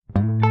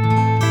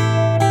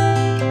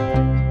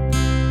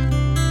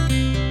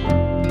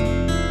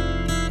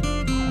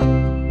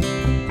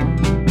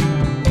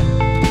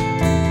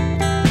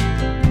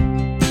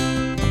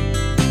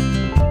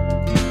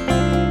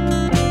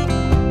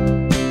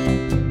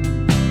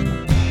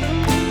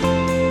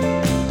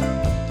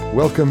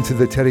Welcome to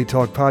the Teddy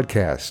Talk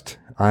Podcast.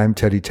 I'm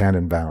Teddy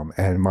Tannenbaum,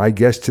 and my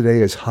guest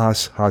today is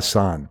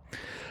Hassan.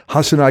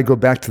 Hassan and I go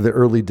back to the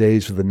early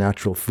days of the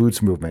natural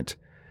foods movement.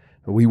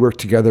 We worked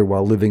together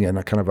while living in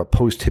a kind of a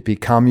post-hippie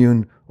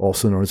commune,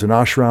 also known as an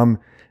ashram,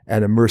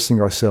 and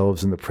immersing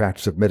ourselves in the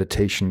practice of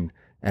meditation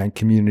and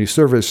community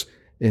service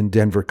in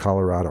Denver,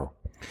 Colorado.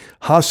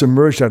 Haas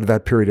emerged out of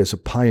that period as a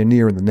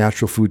pioneer in the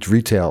natural foods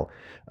retail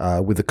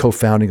with the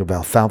co-founding of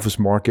Alfalfa's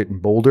Market in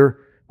Boulder,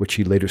 which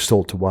he later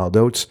sold to Wild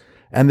Oats,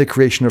 and the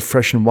creation of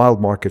Fresh and Wild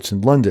Markets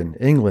in London,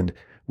 England,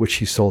 which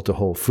he sold to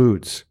Whole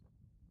Foods.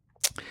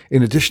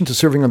 In addition to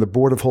serving on the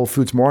board of Whole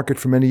Foods Market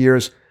for many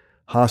years,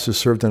 Haas has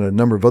served on a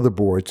number of other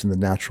boards in the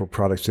natural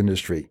products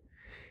industry.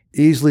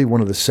 Easily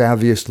one of the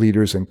savviest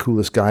leaders and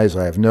coolest guys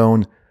I have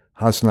known,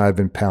 Haas and I have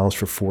been pals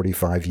for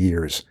 45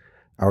 years.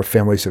 Our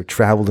families have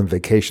traveled and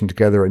vacationed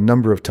together a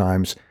number of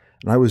times,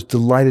 and I was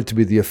delighted to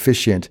be the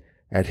officiant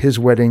at his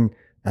wedding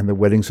and the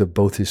weddings of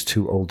both his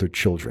two older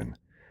children.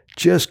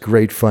 Just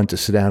great fun to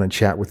sit down and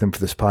chat with him for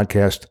this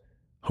podcast.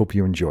 Hope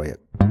you enjoy it.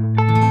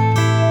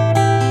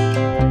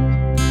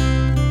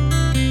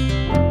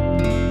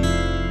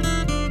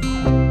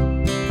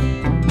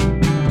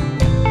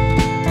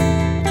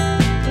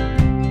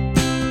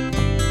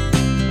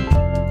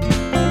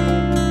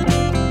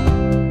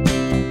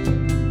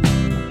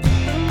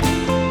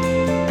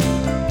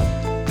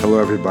 Hello,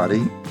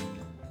 everybody.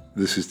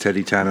 This is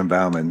Teddy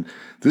Tannenbaum, and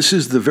this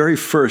is the very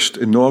first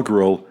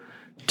inaugural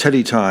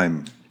Teddy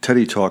Talk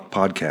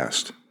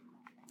podcast.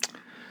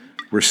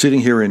 We're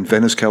sitting here in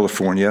Venice,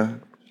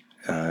 California,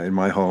 in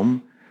my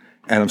home,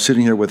 and I'm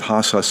sitting here with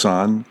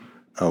Hassan,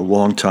 a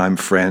longtime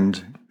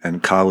friend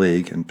and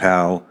colleague and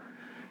pal,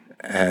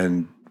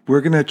 and we're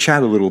going to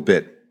chat a little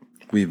bit.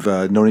 We've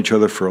known each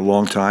other for a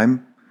long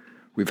time.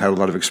 We've had a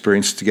lot of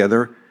experience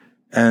together,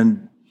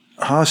 and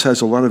Haas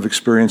has a lot of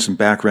experience and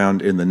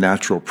background in the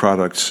natural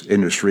products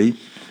industry.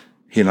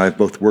 He and I have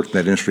both worked in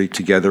that industry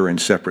together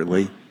and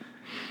separately.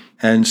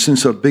 And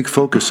since a big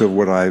focus of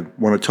what I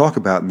want to talk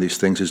about in these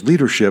things is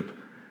leadership,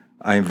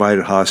 I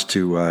invited Haas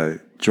to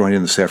join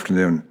in this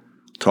afternoon,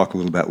 talk a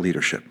little about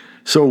leadership.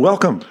 So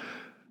welcome.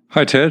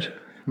 Hi, Ted.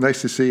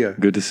 Nice to see you.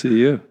 Good to see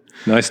you.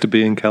 Nice to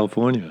be in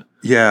California.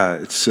 Yeah,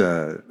 it's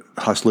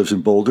Haas lives in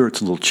Boulder.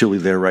 It's a little chilly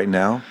there right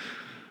now.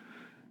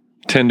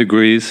 10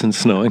 degrees and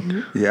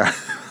snowing. Yeah.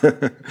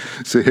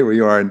 So here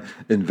we are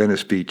in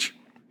Venice Beach.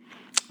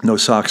 No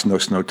socks, no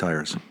snow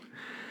tires.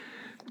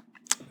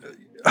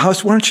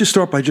 Haas, why don't you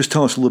start by just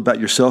telling us a little about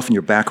yourself and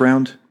your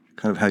background,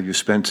 kind of how you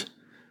spent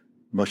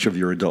much of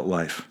your adult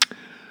life?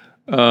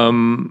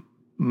 Adult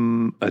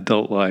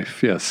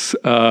life, yes.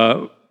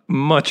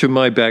 Much of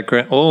my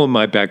background, all of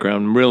my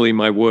background, really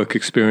my work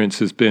experience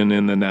has been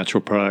in the natural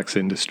products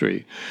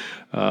industry,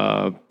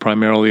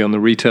 primarily on the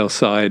retail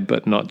side,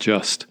 but not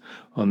just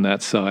on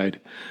that side.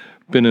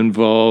 Been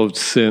involved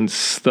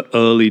since the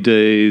early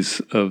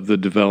days of the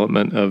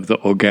development of the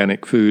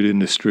organic food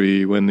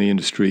industry, when the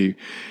industry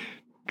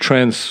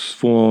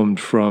transformed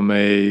from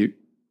a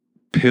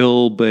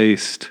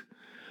pill-based,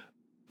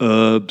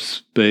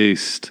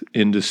 herbs-based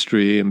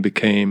industry and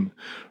became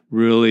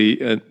really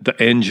the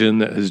engine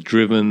that has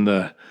driven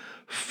the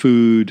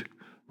food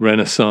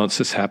renaissance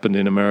that's happened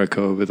in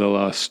America over the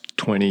last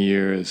 20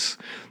 years.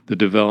 The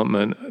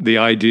development, the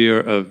idea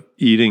of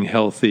eating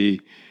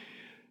healthy,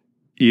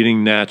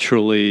 eating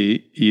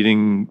naturally,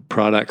 eating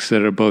products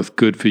that are both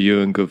good for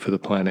you and good for the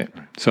planet.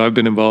 So I've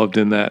been involved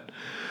in that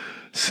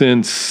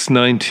since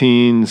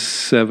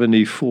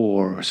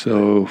 1974,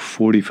 so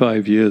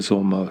 45 years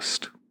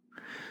almost.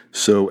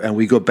 So, and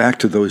we go back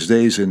to those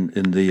days in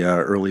the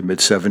early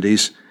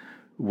mid-'70s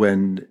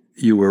when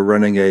you were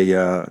running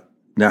a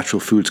natural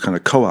foods kind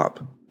of co-op.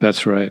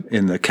 That's right.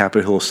 In the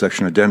Capitol Hill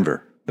section of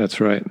Denver. That's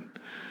right.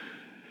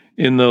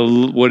 In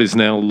the what is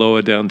now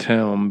lower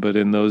downtown, but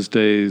in those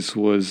days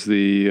was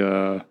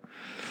the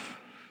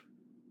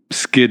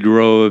Skid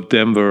Row of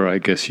Denver, I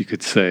guess you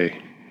could say.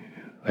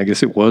 I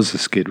guess it was the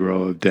Skid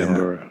Row of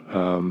Denver.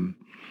 Yeah.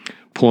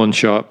 Pawn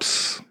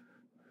shops,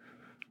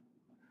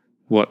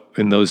 what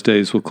in those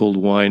days were called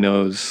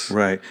winos.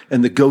 Right.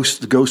 And the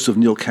ghosts of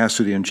Neil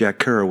Cassidy and Jack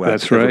Kerouac.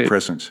 That's right.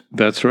 Present.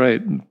 That's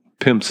right.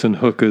 Pimps and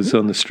hookers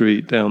on the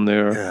street down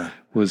there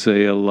was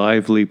a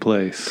lively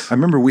place. I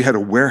remember we had a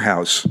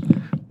warehouse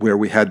where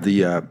we had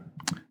it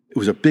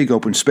was a big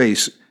open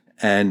space,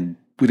 and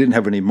we didn't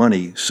have any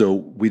money, so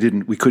we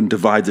couldn't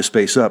divide the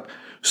space up.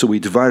 So we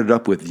divided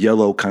up with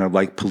yellow kind of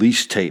like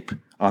police tape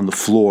on the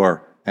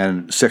floor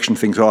and sectioned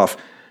things off.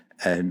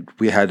 And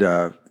we had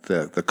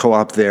the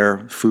co-op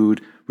there,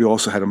 food. We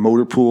also had a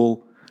motor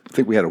pool. I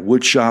think we had a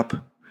wood shop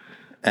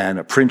and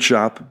a print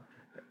shop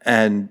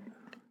and,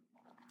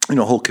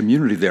 a whole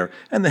community there.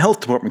 And the health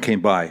department came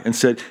by and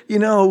said,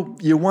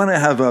 you want to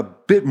have a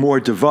bit more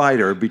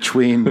divider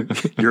between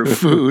your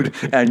food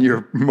and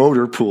your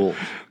motor pool.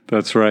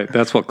 That's right.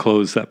 That's what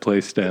closed that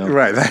place down.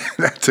 Right.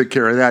 That took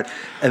care of that.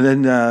 And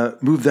then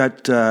moved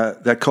that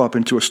co-op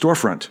into a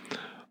storefront.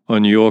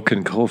 On York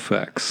and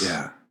Colfax.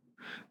 Yeah.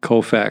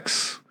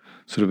 Colfax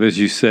sort of, as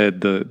you said,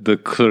 the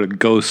sort of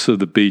ghosts of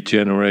the beat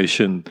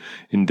generation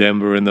in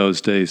Denver in those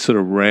days sort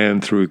of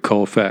ran through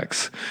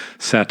Colfax,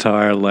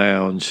 Satire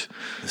Lounge,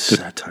 The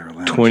Satire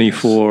Lounge,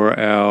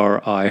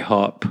 24-hour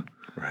IHOP.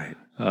 Right.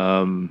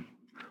 One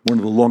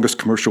of the longest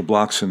commercial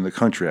blocks in the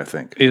country, I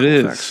think. It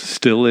Colfax. is,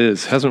 still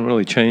is. Hasn't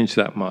really changed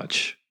that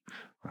much.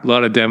 A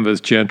lot of Denver's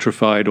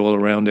gentrified all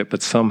around it,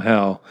 but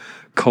somehow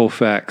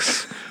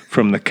Colfax,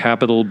 from the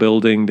Capitol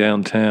building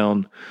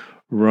downtown,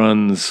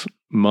 runs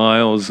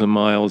miles and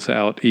miles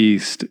out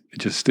east. It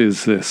just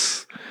is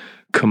this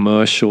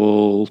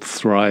commercial,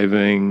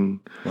 thriving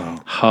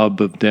hub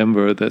of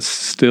Denver that's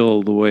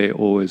still the way it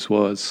always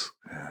was.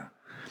 Yeah.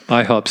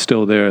 IHOP's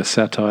still there.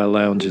 Satire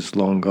Lounge is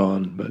long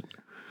gone, but...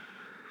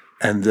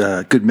 And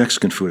good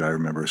Mexican food, I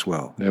remember as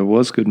well. There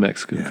was good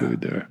Mexican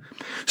food there.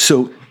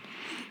 So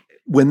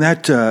when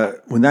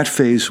that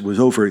phase was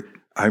over,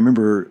 I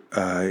remember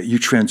you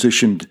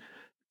transitioned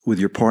with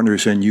your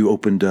partners and you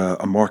opened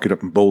a market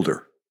up in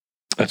Boulder.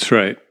 That's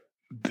right.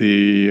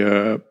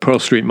 The Pearl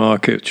Street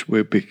Market,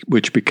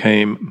 which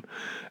became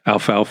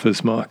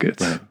Alfalfa's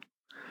Markets. Right.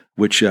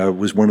 Which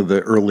was one of the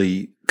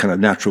early kind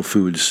of natural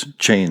foods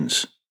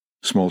chains,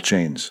 small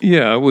chains.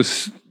 Yeah, it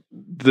was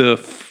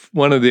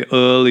one of the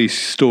early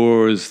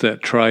stores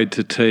that tried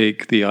to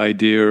take the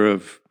idea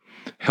of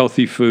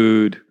healthy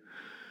food,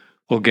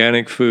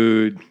 organic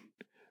food,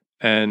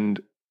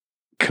 and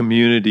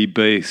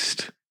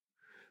community-based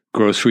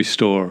grocery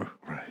store.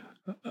 Right.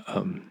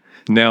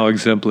 Now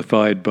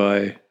exemplified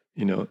by,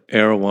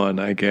 Erewhon,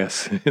 I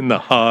guess, in the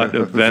heart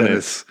of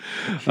Venice.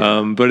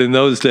 But in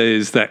those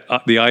days, that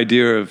the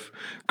idea of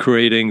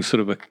creating sort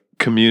of a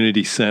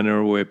community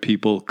center where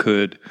people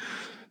could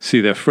see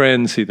their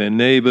friends, see their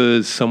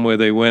neighbors, somewhere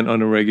they went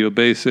on a regular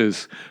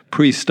basis,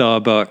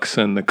 pre-Starbucks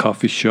and the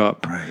coffee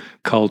shop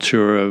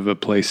culture of a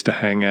place to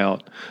hang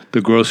out.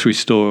 The grocery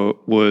store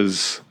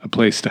was a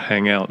place to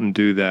hang out and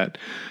do that.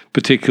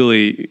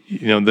 Particularly,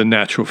 the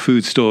natural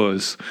food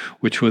stores,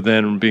 which were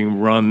then being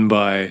run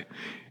by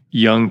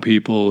young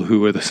people who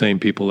were the same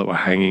people that were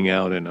hanging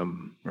out in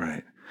them.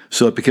 Right.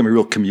 So it became a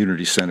real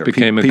community center.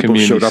 People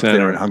showed up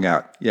there and hung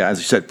out. Yeah, as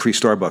you said,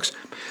 pre-Starbucks.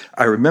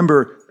 I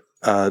remember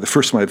the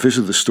first time I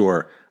visited the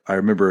store, I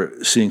remember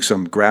seeing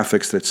some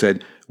graphics that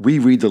said, "We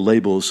read the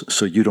labels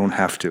so you don't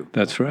have to."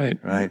 That's right.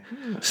 Right.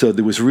 So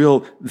there was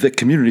the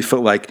community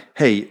felt like,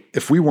 hey,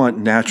 if we want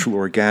natural,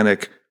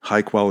 organic,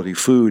 high-quality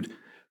food,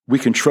 we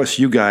can trust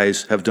you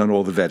guys have done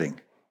all the vetting.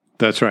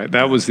 That's right.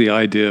 That was the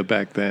idea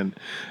back then.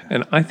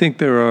 And I think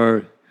there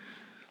are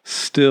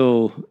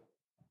still...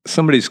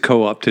 Somebody's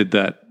co-opted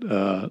that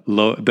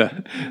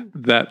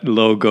that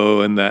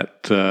logo and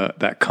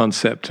that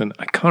concept, and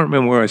I can't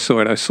remember where I saw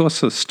it. I saw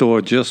a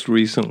store just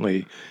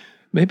recently.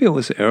 Maybe it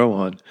was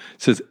Erewhon. It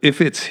says, "If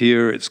it's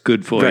here, it's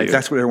good for you."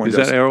 That's what Erewhon does.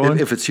 Is that Erewhon?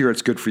 If it's here,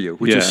 it's good for you,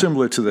 which is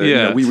similar to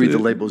the we read the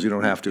labels, you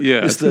don't have to.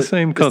 Yeah, it's the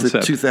same concept.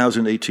 It's the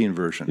 2018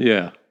 version.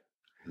 Yeah.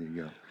 There you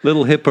go.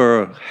 Little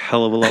hipper,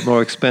 hell of a lot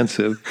more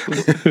expensive.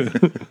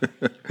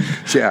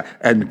 Yeah,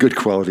 and good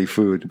quality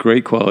food.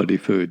 Great quality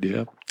food,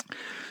 yeah.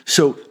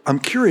 So I'm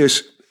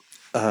curious,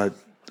 I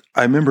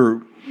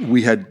remember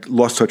we had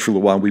lost touch for a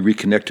little while, and we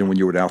reconnected when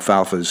you were at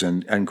Alfalfa's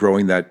and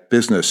growing that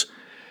business.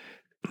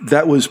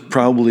 That was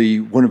probably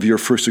one of your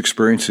first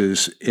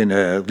experiences in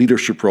a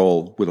leadership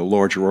role with a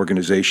larger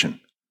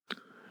organization.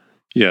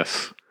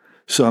 Yes.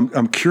 So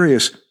I'm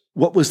curious,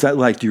 what was that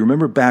like? Do you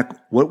remember back,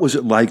 what was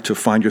it like to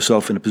find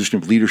yourself in a position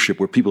of leadership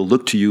where people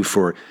look to you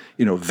for,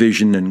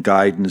 vision and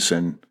guidance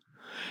and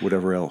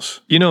whatever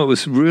else? It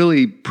was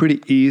really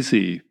pretty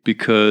easy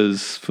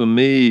because for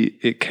me,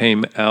 it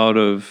came out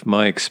of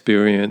my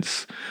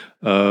experience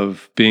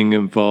of being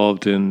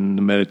involved in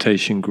the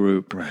meditation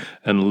group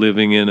and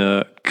living in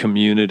a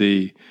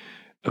community,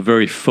 a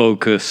very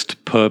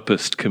focused,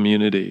 purposed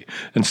community.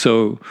 And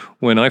so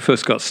when I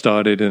first got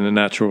started in the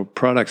natural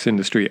products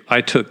industry,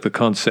 I took the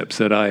concepts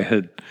that I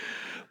had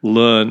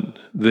learned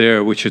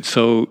there, which had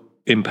so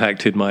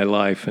impacted my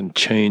life and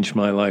changed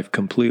my life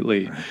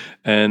completely.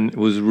 And it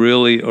was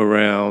really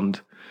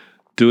around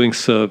doing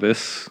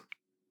service,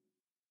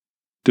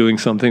 doing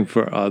something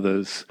for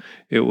others.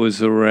 It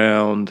was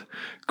around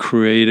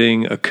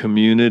creating a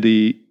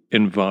community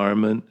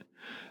environment.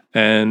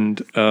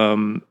 And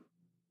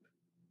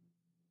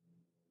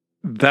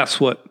that's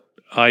what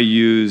I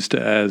used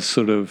as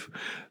sort of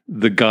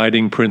the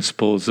guiding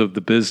principles of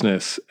the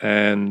business.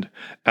 And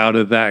out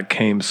of that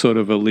came sort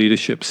of a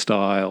leadership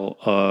style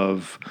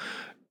of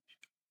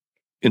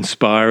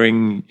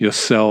inspiring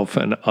yourself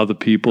and other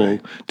people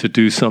to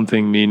do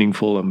something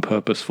meaningful and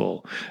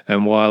purposeful.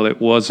 And while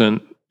it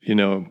wasn't,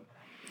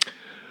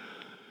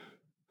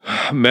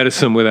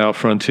 medicine without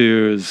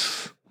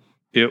frontiers,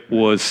 it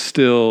was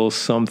still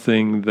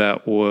something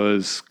that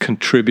was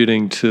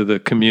contributing to the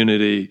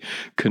community,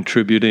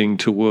 contributing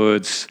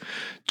towards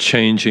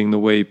changing the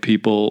way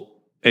people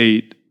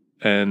ate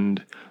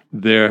and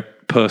their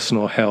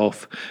personal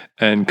health,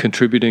 and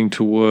contributing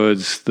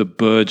towards the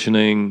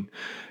burgeoning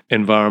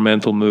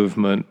environmental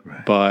movement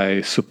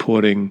by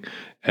supporting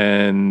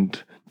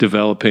and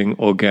developing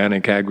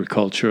organic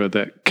agriculture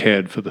that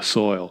cared for the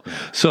soil.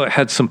 So it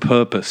had some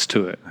purpose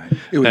to it.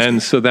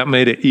 So that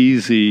made it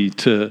easy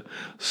to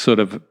sort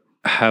of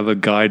have a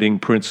guiding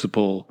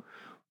principle,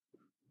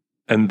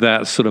 and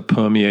that sort of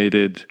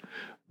permeated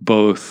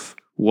both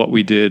what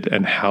we did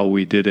and how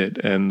we did it,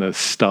 and the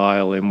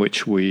style in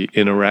which we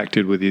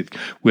interacted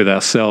with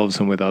ourselves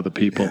and with other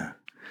people. Yeah.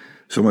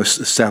 So almost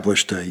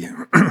established a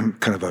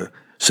kind of a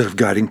set of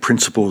guiding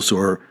principles,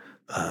 or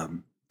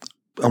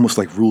almost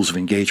like rules of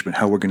engagement,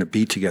 how we're going to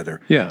be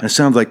together. Yeah. And it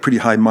sounds like pretty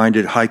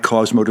high-minded,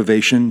 high-cause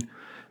motivation,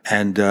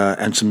 and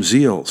some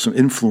zeal, some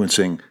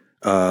influencing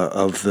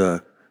of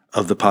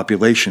the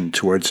population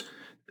towards,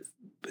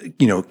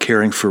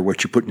 caring for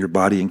what you put in your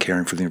body and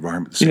caring for the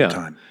environment at the same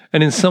time.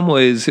 And in some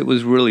ways, it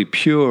was really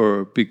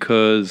pure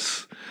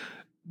because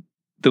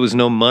there was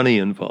no money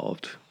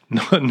involved.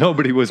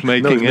 Nobody was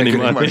making any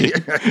money.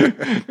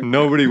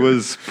 Nobody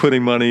was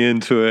putting money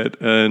into it,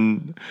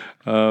 and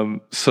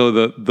so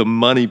the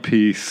money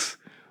piece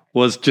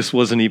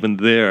wasn't even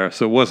there.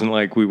 So it wasn't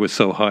like we were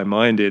so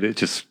high-minded; it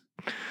just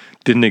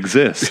didn't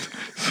exist.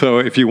 So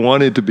if you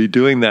wanted to be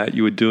doing that,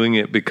 you were doing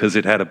it because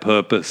it had a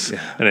purpose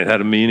and it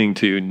had a meaning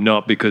to you,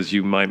 not because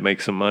you might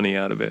make some money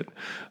out of it.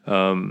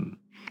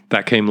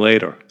 That came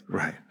later,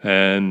 right?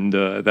 And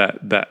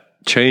that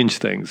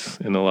changed things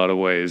in a lot of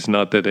ways.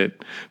 Not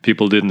that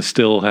people didn't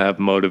still have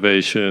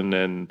motivation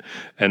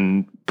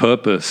and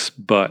purpose,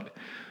 but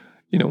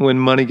when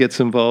money gets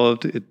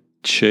involved, it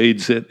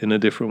shades it in a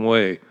different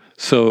way.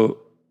 So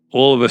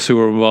all of us who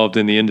were involved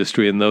in the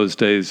industry in those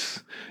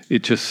days,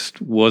 it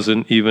just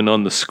wasn't even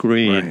on the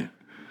screen. Right.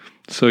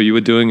 So you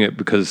were doing it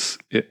because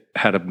it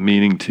had a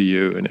meaning to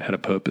you and it had a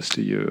purpose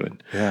to you.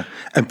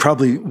 And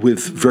probably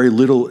with very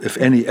little, if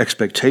any,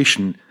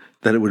 expectation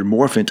that it would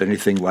morph into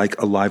anything like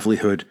a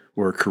livelihood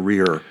or a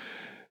career.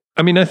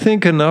 I mean, I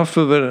think enough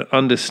of an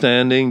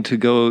understanding to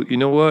go, you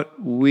know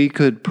what, we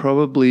could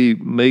probably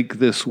make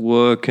this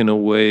work in a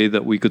way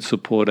that we could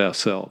support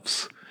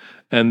ourselves.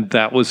 And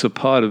that was a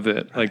part of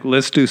it. Like,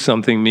 let's do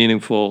something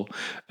meaningful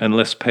and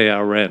let's pay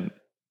our rent.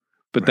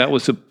 But that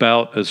was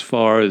about as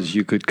far as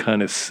you could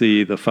kind of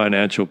see the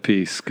financial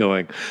piece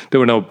going. There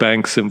were no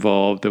banks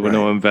involved. There were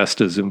no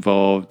investors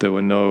involved. There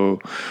were no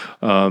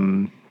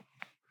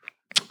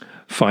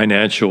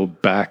financial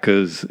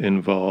backers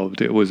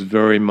involved. It was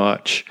very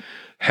much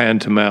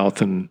hand to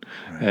mouth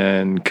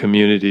and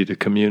community to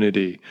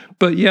community.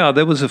 But yeah,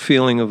 there was a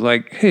feeling of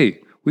like, hey,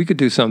 we could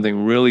do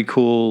something really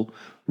cool,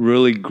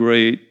 really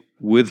great,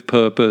 with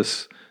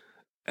purpose,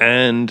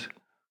 and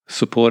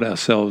support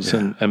ourselves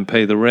and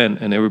pay the rent.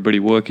 And everybody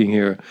working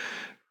here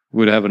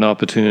would have an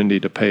opportunity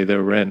to pay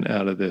their rent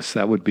out of this.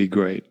 That would be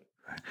great.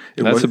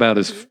 That's about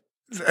as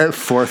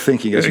far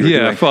thinking as you were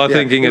doing. Far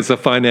thinking as the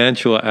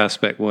financial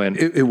aspect went.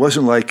 It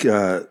wasn't like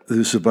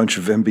there's a bunch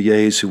of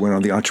MBAs who went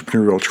on the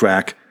entrepreneurial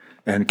track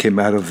and came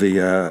out of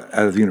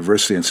the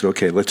university and said,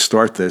 "Okay, let's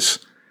start this."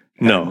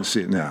 No,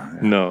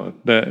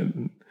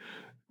 that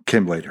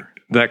came later.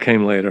 That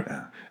came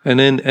later, and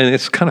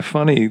it's kind of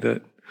funny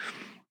that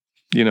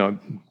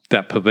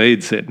that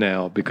pervades it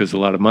now because a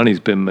lot of money's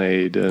been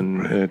made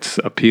and it's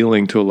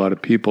appealing to a lot of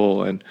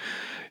people. And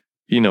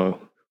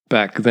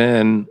back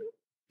then,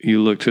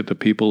 you looked at the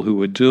people who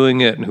were doing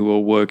it and who were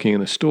working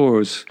in the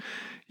stores,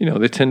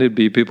 they tended to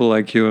be people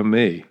like you and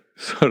me,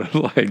 sort of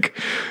like,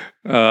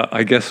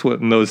 I guess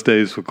what in those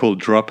days were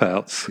called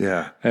dropouts.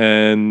 Yeah.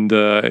 And,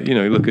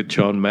 you look at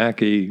John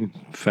Mackey,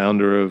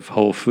 founder of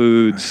Whole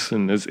Foods,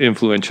 and as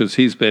influential as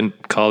he's been,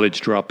 college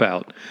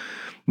dropout.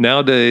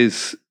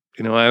 Nowadays,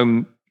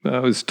 I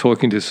was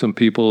talking to some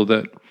people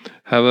that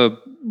have a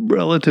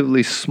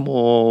relatively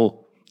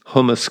small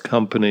hummus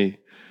company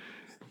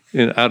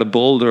out of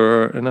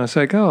Boulder, and I was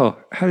like, "Oh,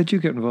 how did you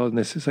get involved in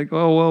this?" It's like,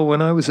 "Oh, well,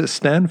 when I was at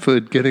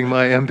Stanford getting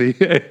my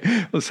MBA,"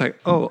 I was like,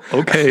 "Oh,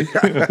 okay."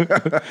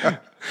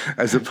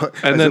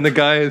 And then the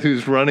guy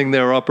who's running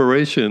their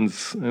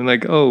operations, and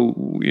like, "Oh,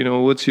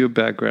 what's your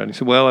background?" He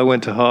said, "Well, I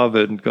went to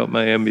Harvard and got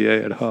my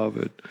MBA at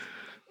Harvard."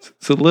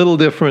 It's a little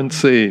different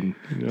scene.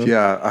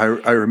 Yeah,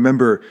 I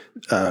remember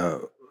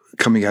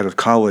coming out of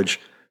college,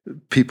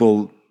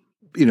 people,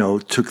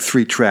 took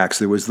three tracks.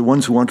 There was the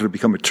ones who wanted to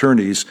become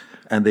attorneys,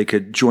 and they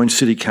could join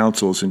city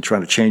councils and try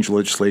to change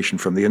legislation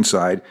from the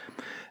inside.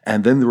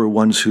 And then there were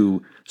ones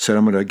who said,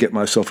 I'm going to get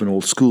myself an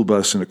old school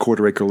bus and a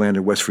quarter-acre land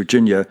in West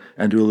Virginia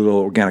and do a little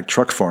organic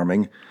truck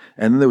farming.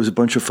 And then there was a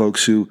bunch of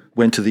folks who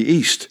went to the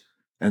East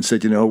and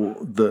said,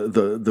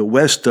 the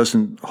West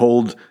doesn't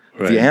hold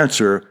the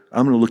answer.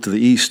 I'm going to look to the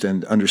East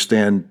and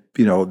understand,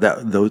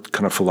 those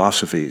kind of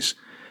philosophies.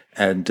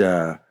 And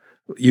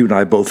you and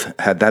I both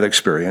had that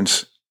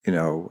experience,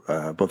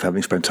 both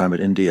having spent time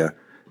in India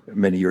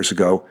many years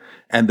ago.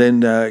 And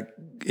then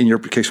in your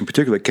case in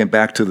particular, it came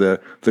back to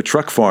the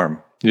truck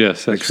farm.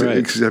 Yes, that's right.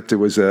 Except it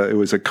was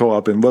a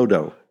co-op in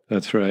Lodo.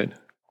 That's right.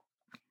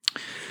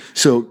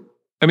 So,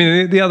 I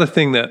mean, the other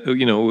thing that,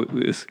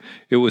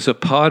 it was a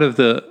part of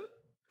the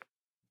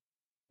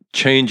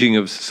changing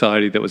of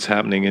society that was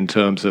happening in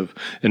terms of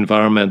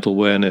environmental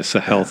awareness,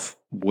 health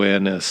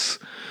awareness,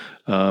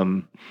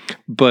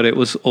 But it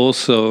was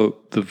also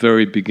the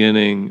very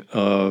beginning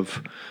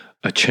of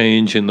a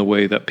change in the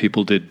way that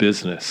people did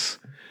business.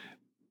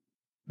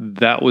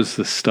 That was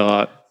the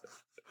start,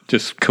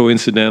 just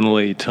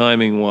coincidentally,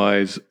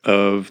 timing-wise,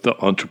 of the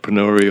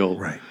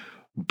entrepreneurial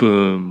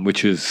boom,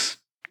 which has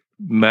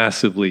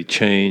massively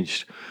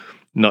changed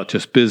not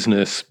just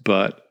business,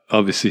 but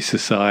obviously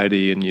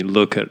society. And you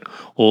look at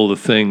all the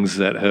things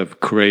that have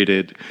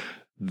created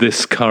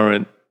this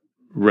current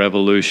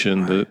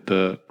revolution,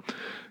 the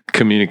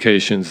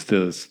communications,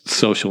 the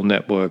social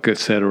network, et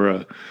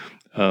cetera,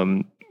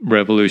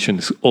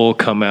 revolutions all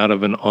come out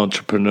of an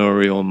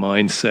entrepreneurial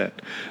mindset.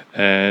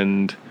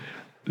 And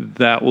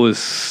that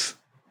was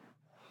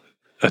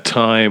a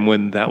time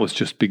when that was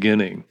just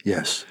beginning.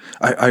 Yes.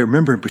 I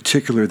remember in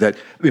particular that,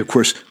 of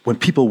course, when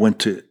people went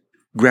to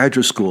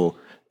graduate school,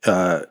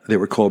 they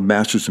were called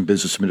Masters in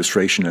Business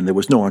Administration, and there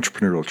was no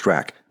entrepreneurial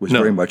track. It was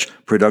very much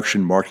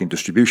production, marketing,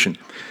 distribution.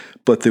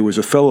 But there was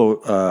a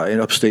fellow in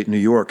upstate New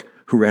York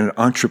who ran an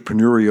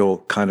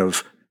entrepreneurial kind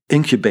of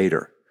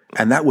incubator,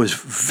 and that was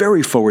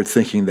very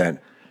forward-thinking then.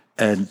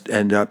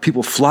 And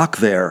people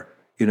flocked there,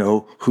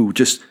 who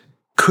just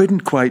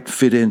couldn't quite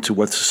fit into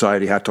what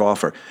society had to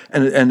offer.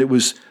 And it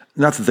was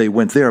not that they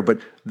went there, but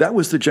that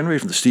was the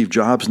generation, the Steve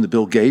Jobs and the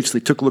Bill Gates. They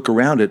took a look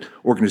around at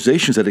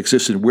organizations that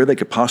existed and where they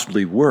could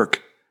possibly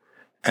work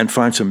and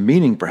find some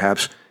meaning,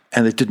 perhaps,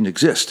 and it didn't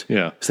exist.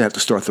 Yeah. So they had to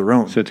start their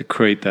own. So to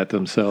create that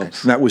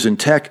themselves. And that was in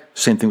tech.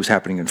 Same thing was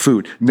happening in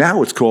food.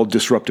 Now it's called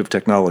disruptive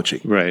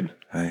technology. Right.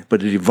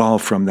 But it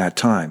evolved from that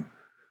time.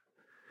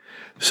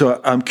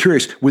 So I'm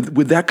curious,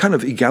 with that kind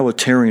of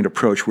egalitarian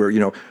approach where,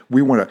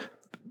 we want to,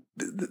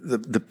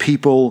 the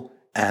people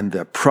and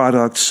the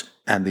products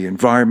and the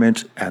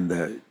environment and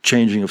the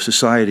changing of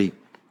society,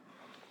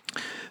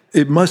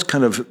 it must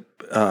kind of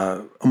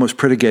almost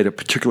predicate a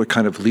particular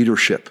kind of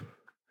leadership.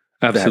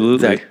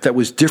 Absolutely. That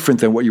was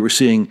different than what you were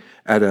seeing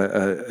at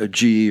a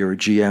GE or a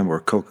GM or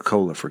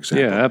Coca-Cola, for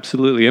example. Yeah,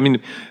 absolutely. I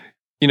mean,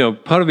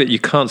 part of it, you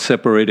can't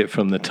separate it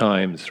from the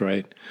times,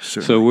 right?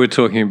 Certainly. So we're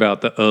talking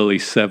about the early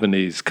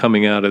 70s,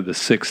 coming out of the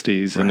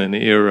 60s, in an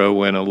era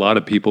when a lot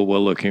of people were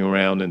looking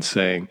around and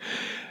saying,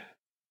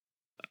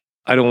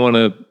 I don't want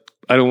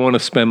to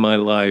spend my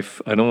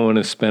life, I don't want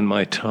to spend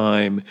my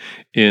time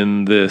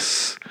in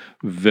this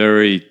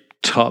very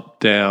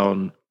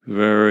top-down,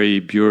 very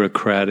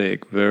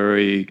bureaucratic,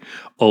 very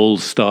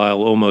old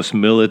style, almost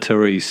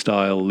military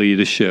style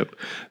leadership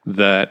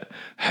that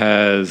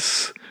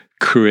has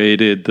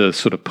created the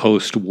sort of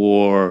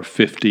post-war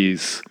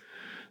 50s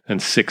and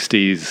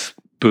 60s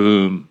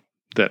boom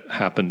that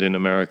happened in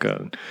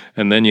America.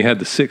 And then you had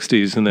the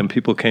 60s, and then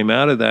people came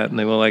out of that and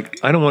they were like,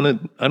 I don't want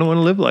to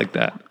live like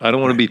that. I don't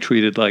want to be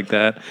treated like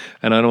that,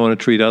 and I don't want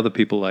to treat other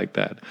people like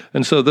that.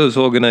 And so those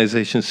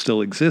organizations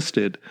still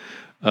existed.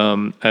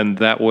 And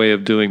that way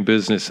of doing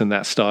business and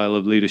that style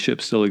of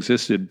leadership still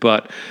existed.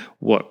 But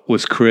what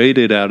was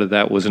created out of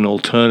that was an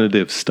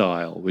alternative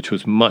style, which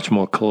was much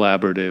more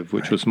collaborative,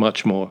 which was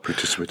much more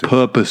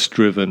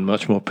purpose-driven,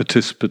 much more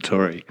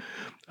participatory.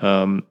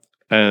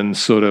 And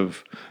sort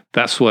of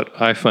that's what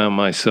I found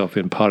myself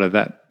in, part of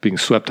that, being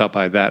swept up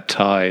by that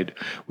tide,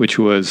 which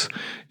was,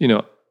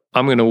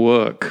 I'm going to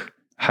work,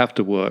 have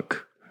to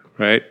work,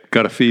 right?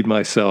 Got to feed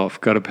myself,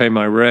 got to pay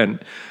my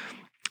rent.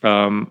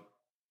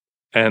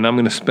 And I'm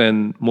going to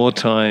spend more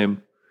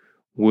time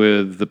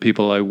with the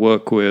people I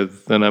work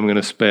with than I'm going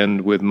to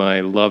spend with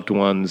my loved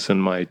ones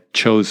and my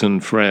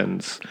chosen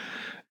friends.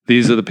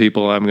 These are the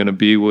people I'm going to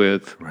be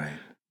with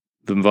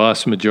the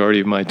vast majority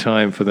of my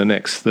time for the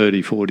next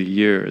 30, 40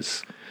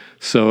 years.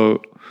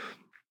 So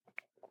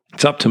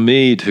it's up to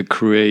me to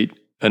create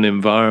an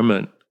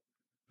environment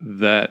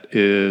that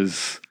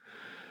is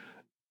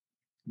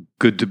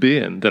good to be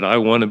in, that I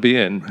want to be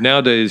in.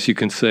 Nowadays, you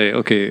can say,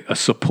 okay, a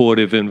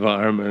supportive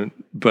environment,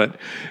 but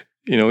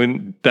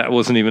that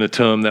wasn't even a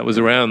term that was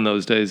around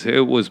those days.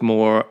 It was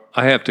more,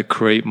 I have to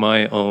create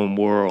my own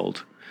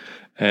world.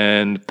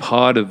 And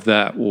part of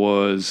that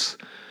was,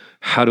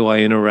 how do I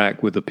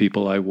interact with the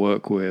people I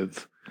work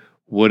with?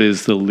 What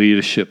is the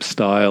leadership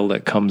style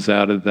that comes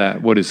out of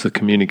that? What is the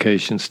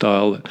communication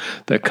style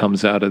that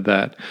comes out of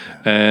that?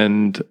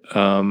 And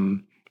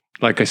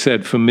like I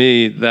said, for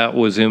me, that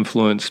was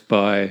influenced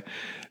by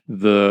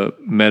the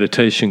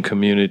meditation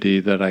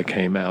community that I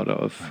came out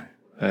of.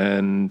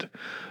 And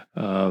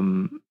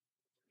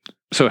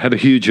so it had a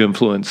huge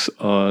influence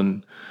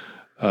on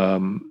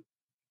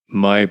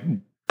my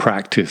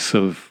practice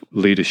of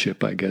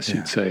leadership, I guess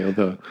you'd say.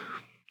 Although,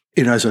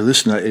 as I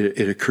listen,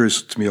 it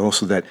occurs to me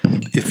also that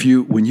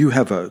when you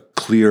have a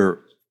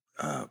clear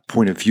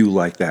point of view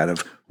like that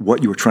of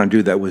what you were trying to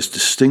do that was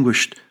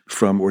distinguished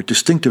from or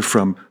distinctive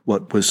from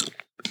what was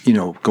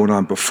going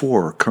on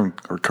before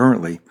or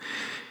currently,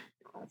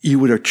 you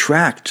would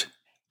attract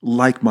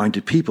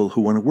like-minded people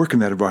who want to work in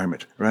that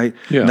environment, right?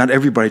 Yeah. Not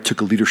everybody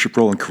took a leadership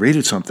role and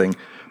created something,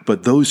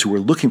 but those who were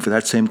looking for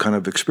that same kind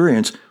of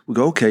experience would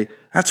go, okay,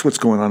 that's what's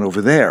going on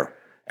over there.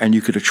 And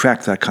you could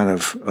attract that kind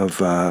of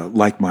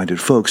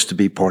like-minded folks to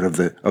be part of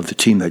the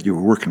team that you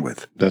were working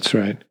with. That's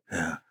right.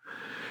 Yeah.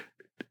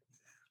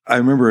 I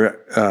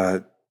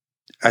remember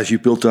as you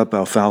built up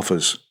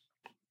alfalfas,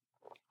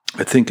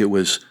 I think it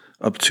was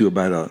up to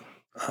about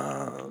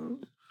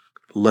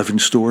 11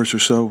 stores or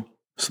so,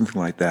 something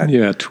like that.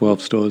 Yeah,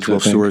 12 stores.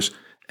 12 stores,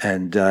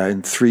 and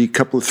in three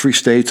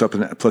states, up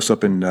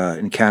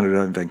in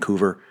Canada and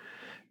Vancouver,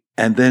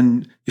 and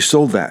then you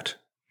sold that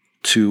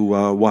to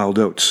Wild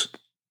Oats,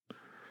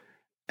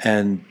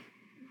 and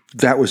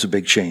that was a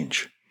big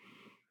change.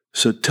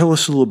 So tell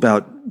us a little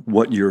about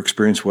what your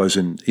experience was,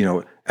 and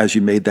as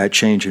you made that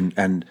change,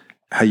 and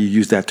how you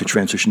used that to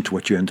transition to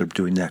what you ended up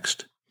doing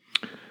next.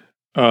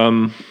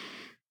 I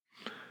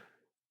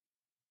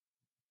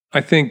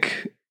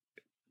think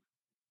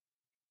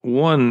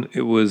one,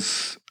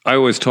 I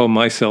always told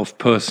myself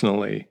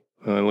personally,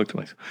 when I looked at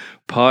myself,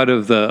 part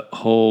of the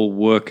whole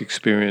work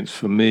experience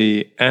for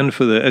me, and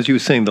for as you were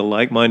saying, the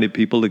like-minded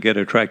people that get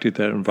attracted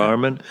to that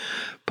environment,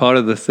 part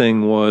of the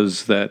thing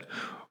was that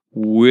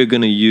we're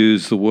going to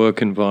use the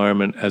work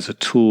environment as a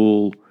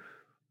tool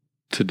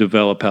to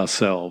develop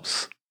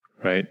ourselves,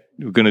 right?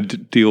 We're going to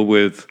deal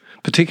with,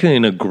 particularly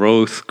in a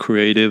growth,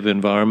 creative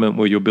environment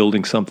where you're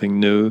building something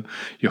new,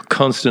 you're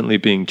constantly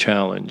being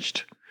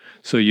challenged.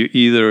 So you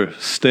either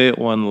stay at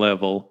one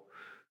level,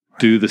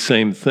 do the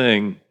same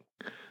thing,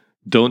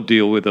 don't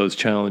deal with those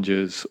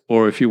challenges,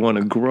 or if you want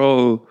to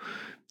grow,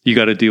 you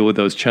got to deal with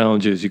those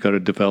challenges. You got to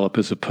develop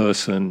as a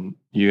person.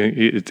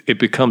 It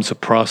becomes a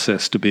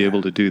process to be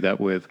able to do that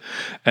with.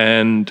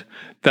 And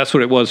that's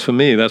what it was for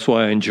me. That's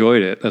why I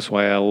enjoyed it. That's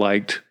why I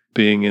liked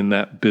being in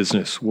that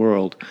business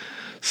world.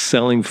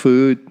 Selling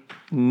food,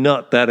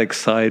 not that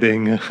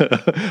exciting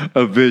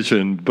a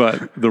vision,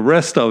 but the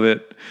rest of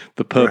it,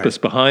 the purpose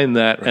behind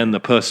that and the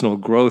personal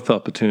growth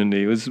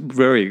opportunity was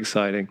very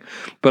exciting.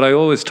 But I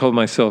always told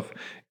myself,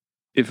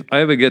 if I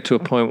ever get to a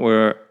point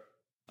where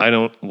I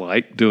don't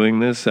like doing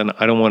this and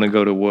I don't want to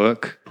go to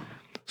work,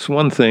 it's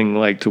one thing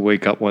like to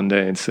wake up one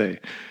day and say,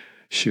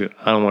 shoot,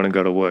 I don't want to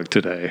go to work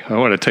today. I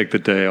want to take the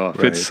day off.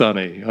 Right. It's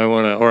sunny. I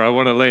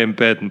want to lay in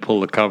bed and pull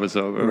the covers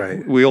over.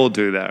 Right. We all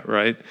do that,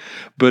 right?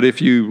 But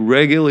if you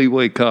regularly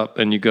wake up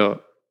and you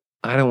go,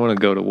 I don't want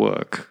to go to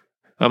work.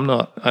 I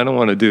don't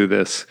want to do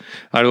this.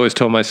 I'd always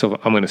tell myself,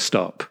 I'm going to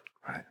stop.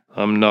 Right.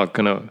 I'm not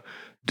going to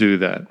do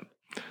that.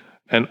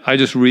 And I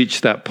just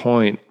reached that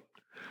point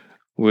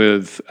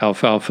with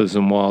alfalfas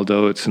and Wild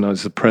Oats, and I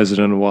was the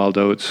president of Wild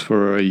Oats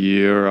for a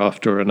year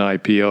after an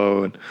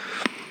IPO, and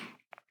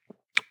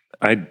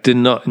I did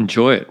not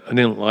enjoy it. I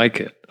didn't like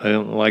it. I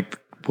didn't like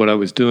what I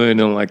was doing. I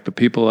didn't like the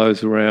people I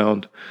was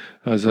around.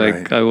 I was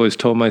like, I always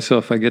told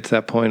myself, if I get to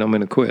that point, I'm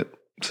going to quit.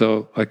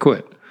 So I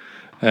quit.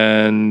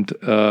 And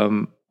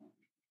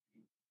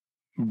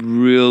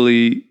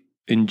really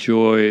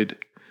enjoyed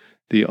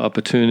the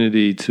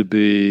opportunity to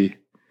be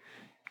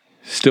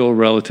still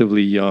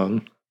relatively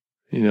young,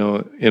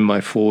 in my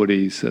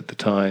 40s at the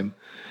time,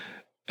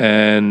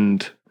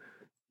 and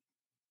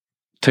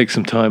take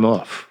some time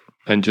off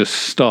and just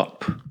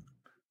stop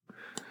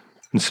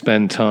and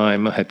spend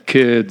time. I had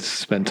kids,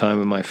 spend time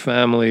with my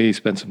family,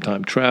 spend some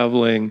time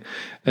traveling,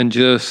 and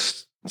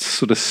just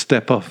sort of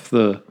step off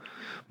the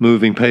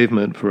moving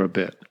pavement for a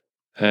bit.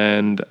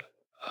 And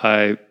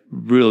I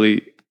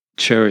really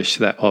cherish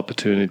that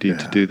opportunity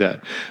to do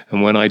that.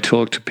 And when I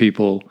talk to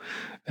people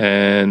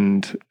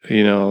and,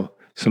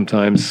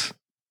 sometimes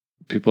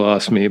people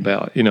ask me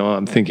about,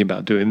 I'm thinking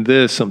about doing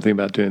this, something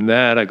about doing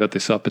that. I got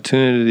this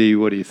opportunity.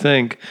 What do you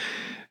think?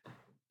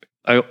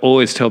 I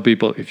always tell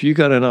people, if you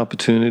got an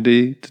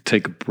opportunity to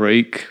take a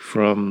break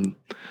from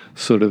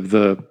sort of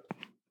the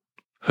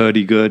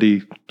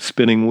hurdy-gurdy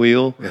spinning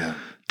wheel,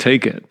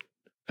 take it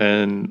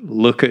and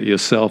look at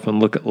yourself and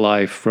look at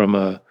life from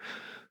a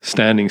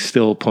standing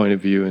still point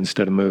of view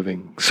instead of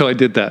moving. So I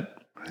did that,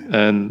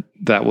 and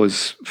that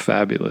was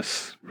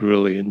fabulous.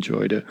 Really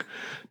enjoyed it.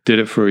 Did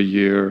it for a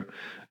year.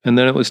 And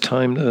then it was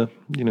time to,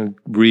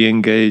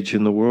 re-engage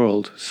in the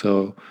world.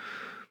 So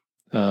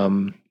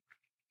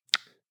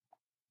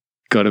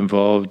got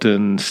involved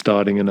in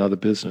starting another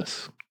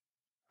business.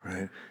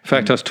 Right. In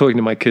fact, I was talking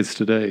to my kids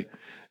today,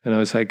 and I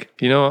was like,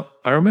 I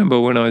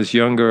remember when I was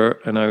younger,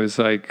 and I was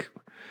like,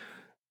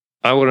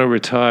 I want to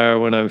retire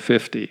when I'm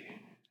 50.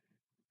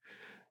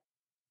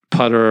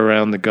 Putter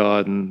around the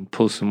garden,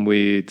 pull some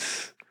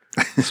weeds,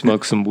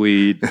 smoke some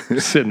weed,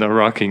 sit in a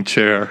rocking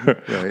chair,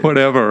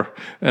 whatever.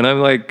 And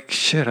I'm like,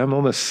 shit, I'm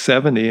almost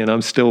 70 and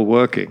I'm still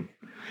working.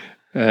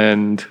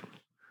 And,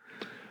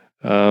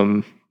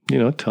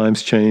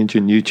 times change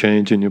and you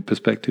change and your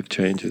perspective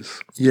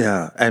changes.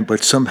 Yeah.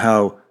 But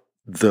somehow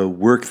the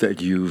work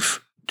that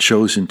you've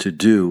chosen to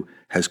do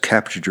has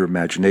captured your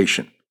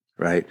imagination,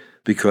 right?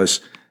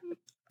 Because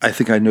I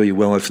think I know you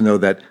well enough to know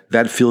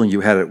that feeling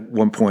you had at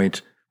one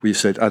point where you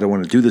said, I don't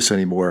want to do this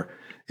anymore.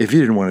 If you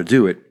didn't want to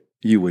do it,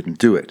 you wouldn't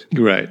do it.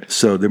 Right.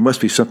 So there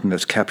must be something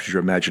that's captured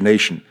your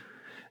imagination.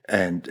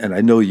 And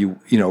I know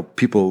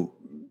people,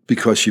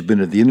 because you've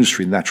been in the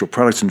industry, natural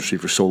products industry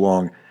for so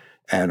long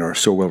and are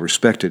so well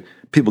respected,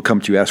 people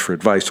come to you, ask for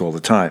advice all the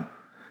time.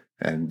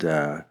 And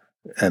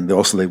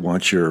also they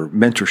want your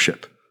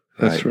mentorship.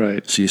 That's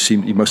right. So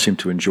you must seem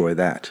to enjoy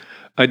that.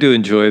 I do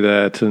enjoy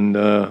that. And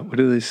what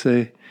do they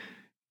say?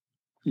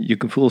 You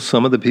can fool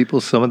some of the people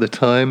some of the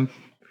time,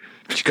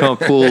 but you can't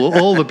fool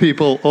all the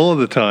people all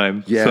the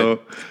time. Yeah, So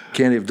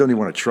don't even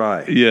want to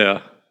try.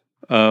 yeah.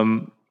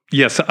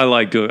 Yes, I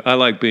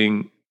like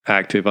being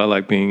active. I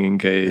like being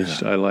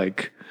engaged. Yeah.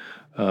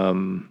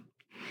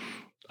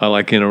 I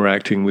like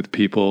interacting with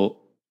people.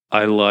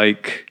 I don't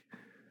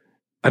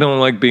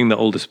like being the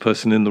oldest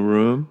person in the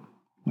room,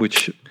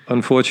 which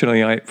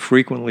unfortunately I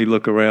frequently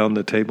look around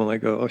the table and I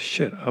go, oh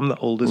shit, I'm the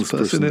oldest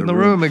person in the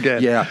room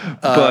again. Yeah,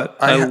 But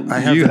I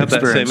have you that have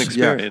that same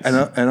experience.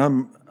 experience. Yeah.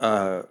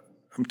 And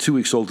I'm 2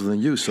 weeks older than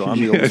you, so I'm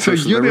the Yeah, oldest so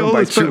person you're in the the room by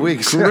oldest 2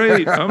 weeks.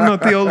 Great. I'm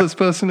not the oldest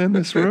person in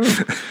this room.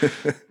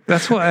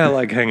 That's why I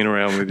like hanging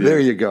around with you. There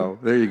you go.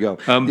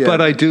 Yeah.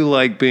 But I do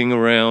like being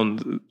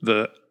around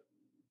the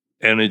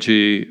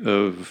energy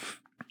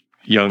of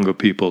younger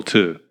people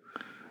too.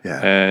 Yeah.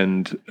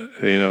 And,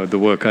 the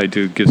work I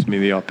do gives me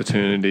the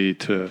opportunity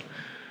to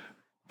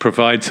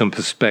provide some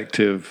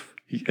perspective.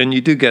 And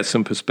you do get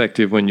some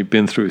perspective when you've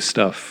been through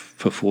stuff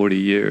for 40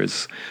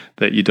 years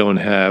that you don't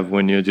have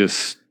when you're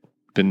just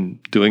been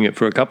doing it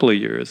for a couple of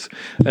years.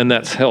 And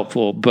that's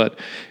helpful. But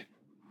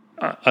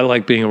I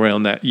like being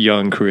around that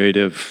young,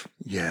 creative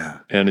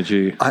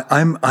energy.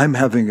 I'm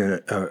having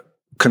a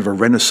kind of a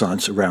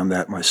renaissance around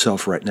that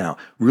myself right now.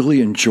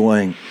 Really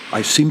enjoying.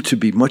 I seem to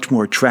be much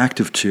more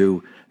attractive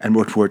to and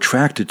much more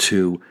attracted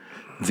to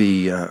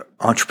the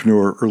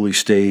entrepreneur early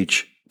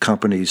stage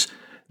companies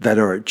that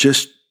are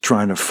just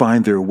trying to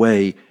find their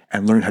way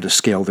and learn how to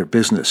scale their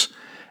business.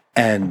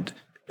 And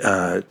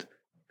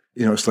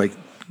it's like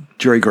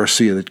Jerry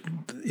Garcia that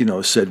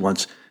said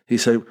once. He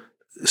said,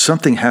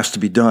 something has to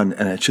be done,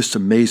 and it's just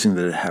amazing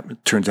that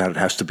it turns out it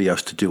has to be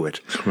us to do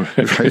it.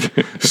 Right?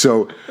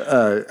 So,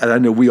 and I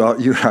know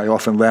you and I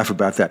often laugh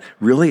about that.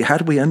 Really, how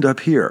do we end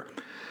up here?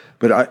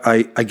 But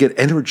I get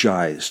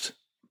energized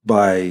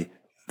by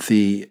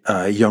the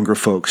younger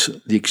folks,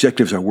 the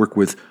executives I work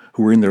with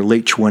who are in their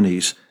late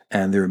 20s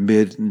and their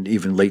mid and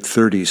even late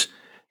 30s,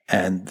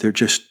 and they're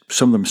just,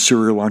 some of them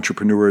serial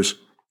entrepreneurs,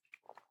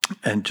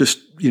 and just,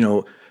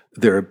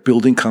 they're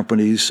building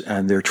companies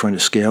and they're trying to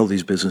scale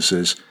these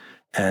businesses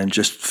and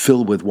just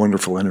filled with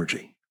wonderful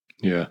energy.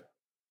 Yeah.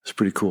 It's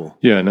pretty cool.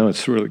 Yeah, no,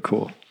 it's really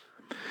cool.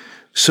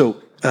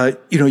 So,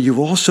 you've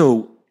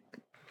also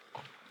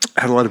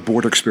had a lot of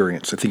board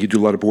experience. I think you do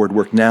a lot of board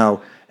work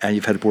now, and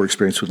you've had board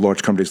experience with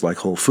large companies like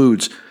Whole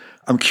Foods.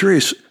 I'm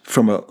curious,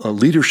 from a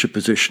leadership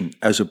position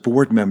as a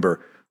board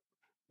member,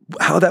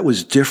 how that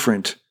was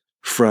different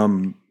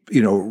from,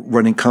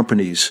 running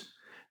companies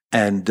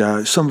and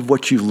some of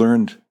what you've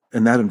learned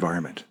in that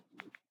environment.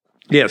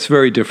 Yeah, it's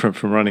very different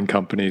from running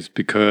companies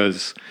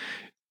because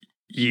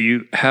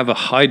you have a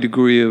high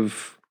degree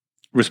of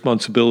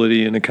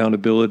responsibility and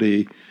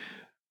accountability,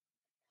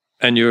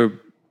 and you're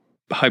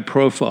high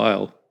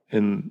profile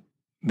in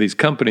these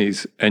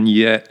companies, and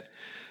yet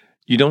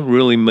you don't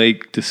really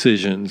make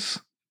decisions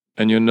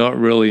and you're not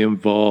really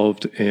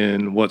involved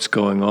in what's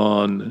going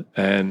on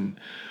and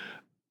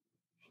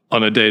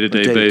on a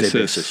day-to-day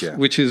basis,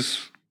 which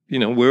is,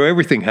 where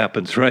everything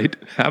happens, right?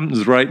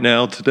 Happens right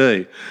now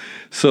today.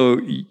 So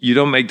you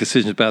don't make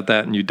decisions about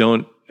that, and you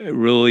don't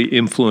really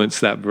influence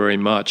that very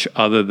much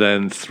other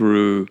than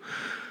through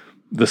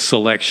the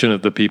selection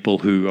of the people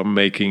who are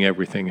making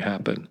everything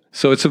happen.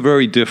 So it's a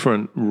very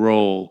different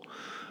role.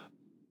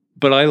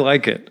 But I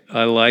like it.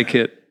 I like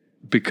it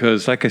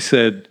because, like I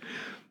said,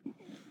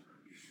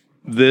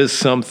 there's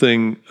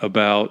something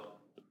about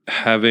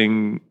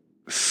having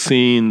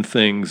seen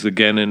things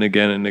again and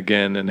again and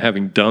again and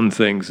having done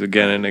things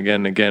again and again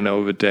and again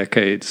over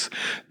decades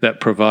that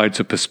provides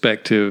a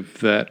perspective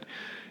that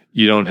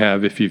you don't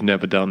have if you've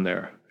never done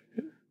there.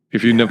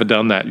 If you've never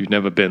done that, you've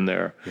never been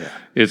there. Yeah.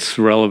 It's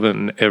relevant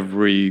in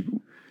every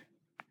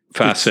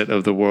facet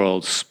of the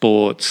world: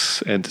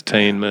 sports,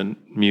 entertainment,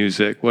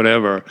 music,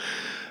 whatever.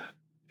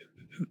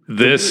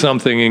 There's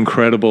something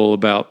incredible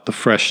about the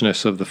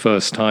freshness of the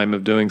first time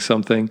of doing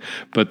something,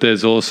 but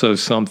there's also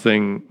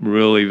something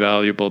really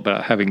valuable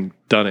about having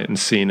done it and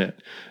seen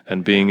it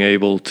and being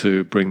able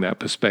to bring that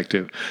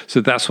perspective.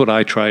 So that's what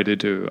I try to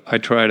do. I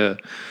try to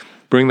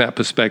bring that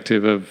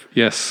perspective of,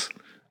 yes,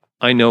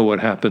 I know what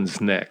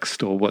happens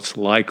next or what's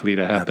likely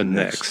to happen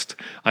next.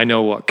 I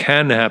know what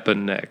can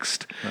happen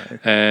next. Right.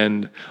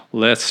 And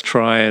let's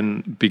try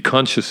and be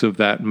conscious of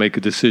that and make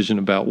a decision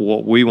about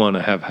what we want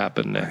to have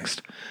happen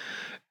next. Right.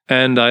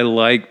 And I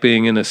like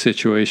being in a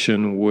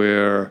situation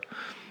where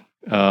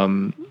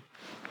I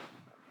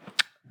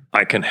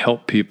can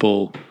help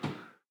people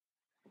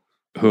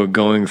who are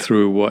going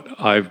through what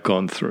I've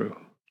gone through.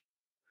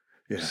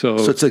 Yeah. So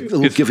it's like a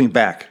little giving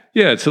back.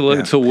 Yeah, it's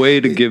a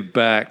way to give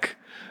back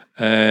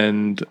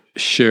and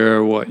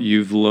share what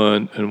you've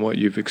learned and what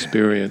you've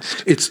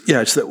experienced. It's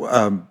that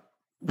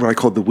what I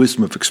call the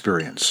wisdom of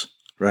experience,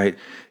 right?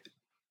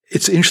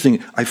 It's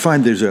interesting. I try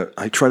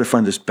to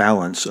find this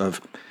balance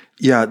of,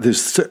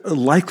 there's a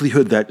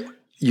likelihood that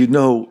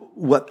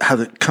how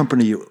the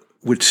company,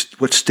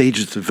 what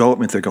stages of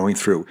development they're going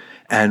through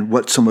and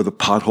what some of the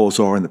potholes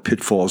are and the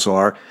pitfalls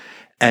are.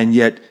 And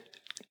yet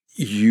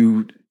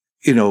you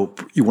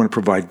you want to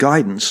provide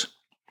guidance,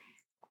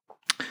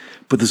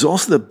 but there's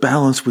also the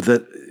balance with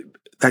that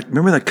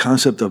remember that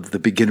concept of the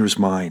beginner's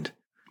mind,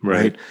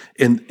 right?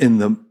 In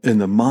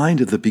the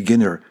mind of the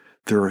beginner,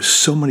 there are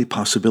so many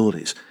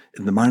possibilities.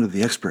 In the mind of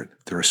the expert,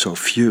 there are so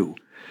few.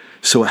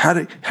 So how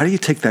do you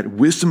take that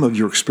wisdom of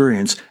your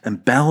experience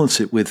and balance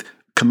it with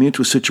coming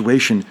into a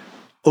situation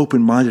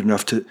open-minded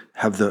enough to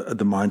have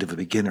the mind of a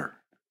beginner?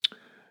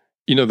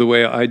 The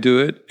way I do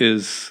it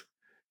is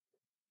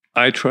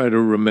I try to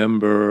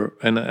remember,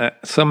 and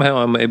somehow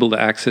I'm able to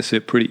access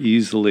it pretty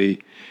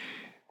easily,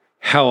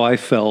 how I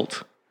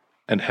felt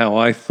and how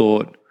I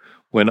thought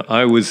when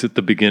I was at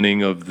the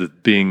beginning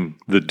of being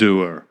the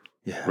doer,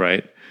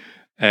 right?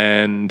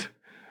 And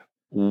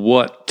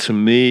what to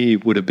me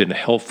would have been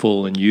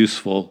helpful and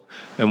useful,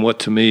 and what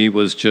to me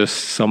was just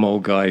some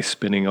old guy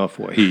spinning off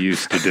what he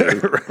used to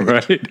do,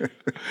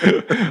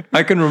 right?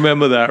 I can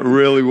remember that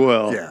really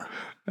well. Yeah.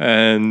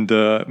 And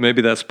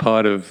maybe that's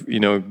part of,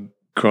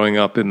 growing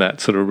up in that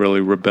sort of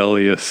really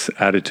rebellious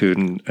attitude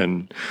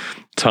and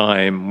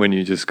time when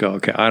you just go,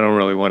 okay, I don't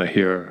really want to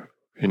hear,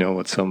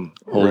 what some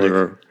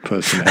older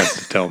person has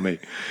to tell me.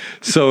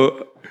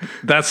 So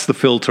that's the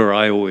filter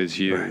I always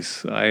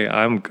use. Right.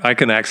 I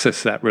can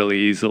access that really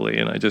easily,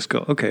 and I just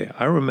go, okay,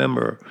 I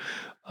remember,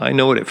 I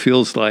know what it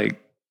feels like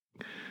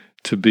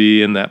to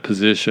be in that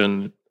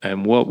position,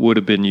 and what would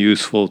have been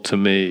useful to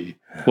me,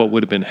 what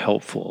would have been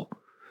helpful,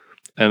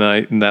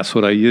 and that's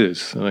what I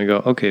use. And I go,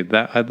 okay,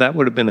 that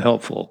would have been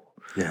helpful.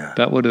 Yeah,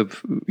 that would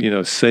have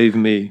saved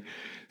me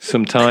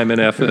some time and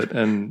effort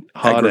and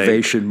heartache.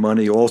 Aggravation,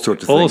 money, all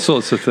sorts of things. All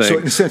sorts of things. So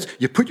in a sense,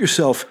 you put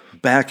yourself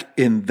back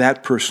in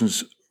that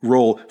person's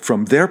role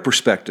from their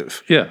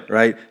perspective,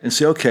 right? And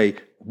say, okay,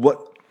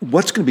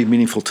 what's going to be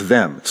meaningful to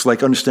them? It's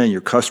like understanding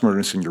your customer,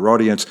 understanding your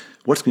audience.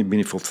 What's going to be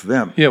meaningful to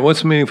them? Yeah,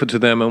 what's meaningful to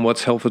them, and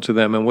what's helpful to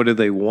them, and what do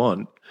they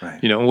want?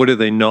 Right. And what do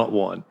they not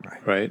want?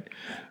 Right.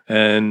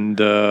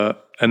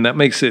 And that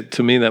makes it,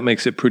 to me, that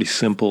makes it pretty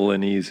simple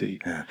and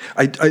easy. Yeah.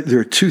 There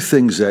are two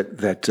things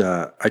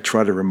that I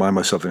try to remind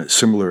myself in a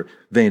similar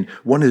vein.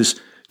 One is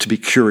to be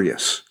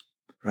curious,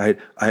 right?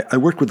 I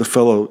worked with a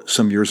fellow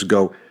some years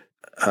ago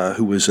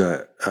who was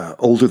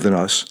older than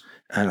us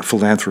and a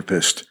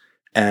philanthropist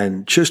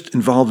and just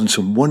involved in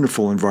some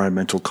wonderful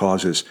environmental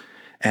causes.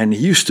 And he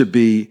used to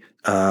be,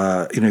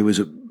 he was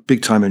a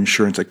big-time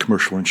insurance, like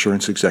commercial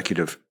insurance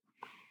executive.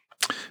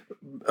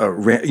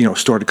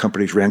 Started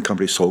companies, ran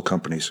companies, sold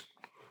companies.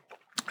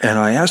 And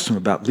I asked him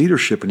about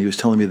leadership, and he was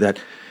telling me that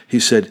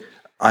he said,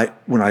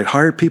 when I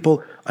hired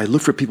people, I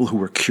looked for people who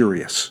were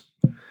curious.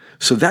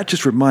 So that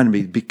just reminded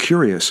me, be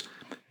curious.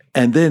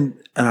 And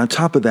on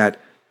top of that,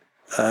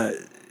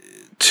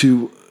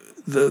 to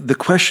the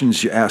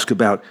questions you ask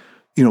about,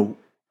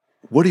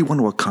 what do you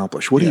want to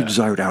accomplish? What are your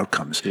desired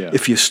outcomes? Yeah.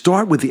 If you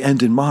start with the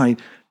end in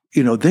mind,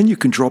 then you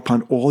can draw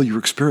upon all your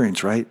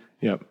experience, right?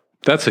 Yeah,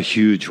 that's a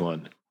huge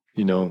one.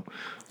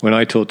 When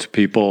I talk to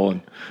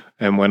people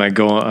and when I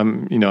go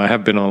on, I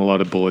have been on a lot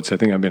of boards. I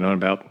think I've been on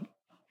about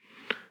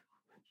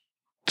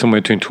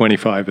somewhere between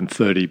 25 and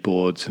 30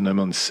 boards, and I'm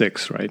on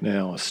 6 right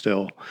now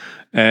still.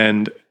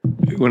 And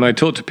when I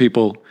talk to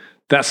people,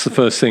 that's the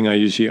first thing I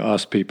usually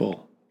ask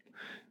people.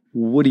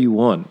 What do you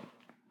want?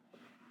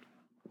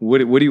 What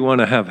do you want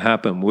to have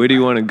happen? Where do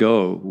you want to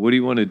go? What do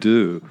you want to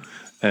do?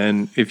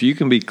 And if you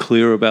can be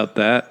clear about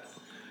that,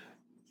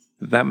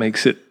 that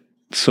makes it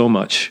so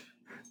much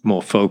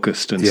more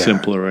focused and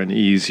simpler and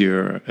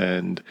easier.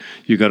 And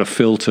you got a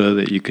filter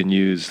that you can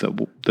use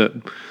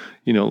that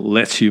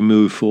lets you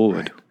move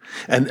forward.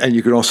 Right. And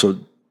you can also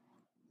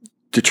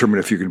determine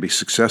if you're going to be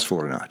successful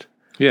or not.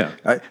 Yeah.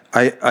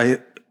 I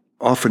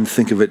often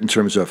think of it in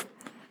terms of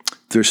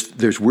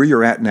there's where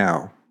you're at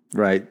now,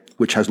 right,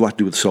 which has a lot to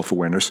do with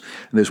self-awareness,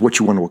 and there's what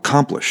you want to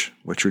accomplish,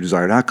 what your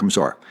desired outcomes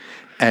are.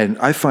 And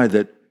I find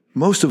that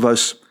most of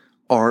us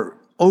are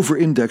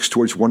over-indexed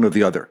towards one or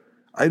the other.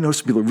 I know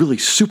some people are really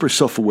super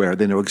self-aware.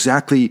 They know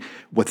exactly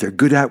what they're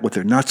good at, what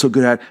they're not so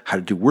good at, how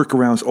to do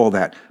workarounds, all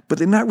that. But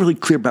they're not really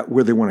clear about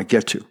where they want to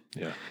get to.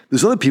 Yeah.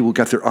 There's other people who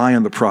got their eye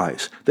on the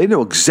prize. They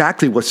know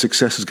exactly what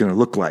success is going to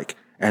look like,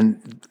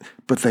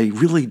 but they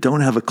really don't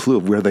have a clue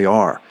of where they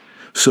are.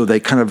 So they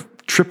kind of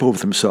trip over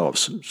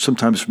themselves,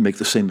 sometimes make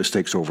the same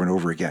mistakes over and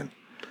over again.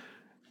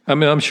 I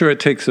mean, I'm sure it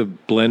takes a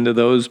blend of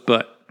those,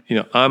 but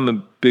I'm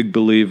a big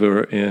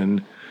believer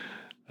in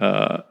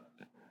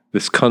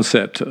this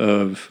concept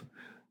of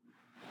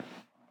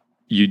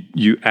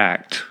you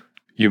act,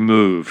 you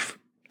move,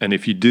 and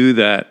if you do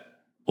that,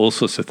 all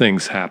sorts of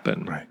things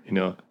happen. Right.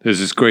 There's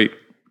this great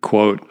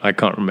quote, I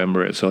can't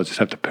remember it, so I'll just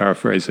have to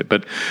paraphrase it,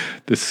 but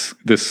this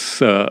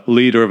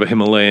leader of a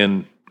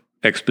Himalayan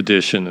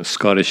expedition, a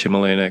Scottish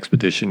Himalayan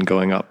expedition,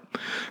 going up,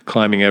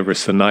 climbing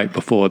Everest the night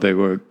before they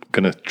were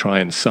going to try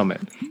and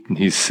summit. And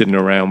he's sitting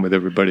around with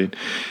everybody.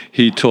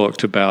 He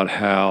talked about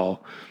how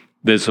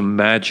there's a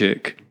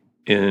magic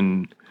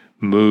in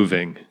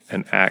moving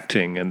and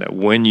acting, and that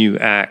when you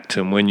act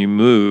and when you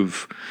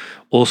move,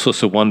 all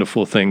sorts of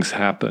wonderful things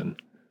happen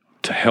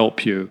to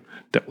help you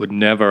that would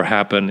never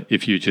happen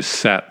if you just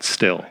sat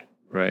still,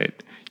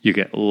 right? You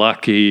get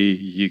lucky,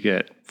 you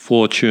get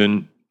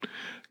fortune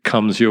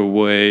comes your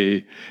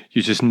way.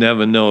 You just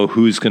never know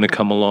who's going to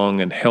come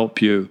along and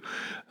help you.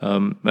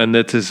 And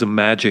that there's a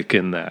magic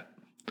in that.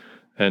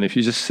 And if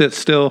you just sit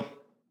still,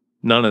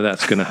 none of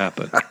that's going to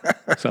happen.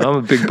 So I'm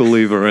a big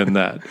believer in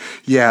that.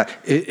 Yeah,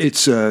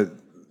 it's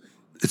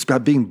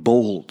about being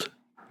bold.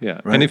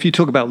 Yeah. Right? And if you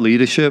talk about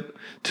leadership,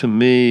 to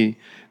me,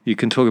 you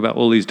can talk about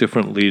all these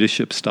different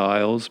leadership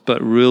styles,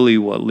 but really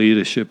what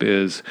leadership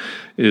is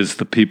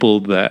the people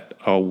that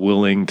are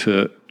willing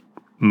to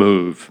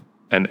move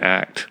and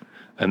act.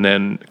 And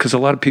then, because a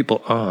lot of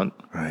people aren't.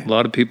 Right. A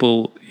lot of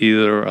people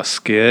either are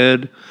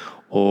scared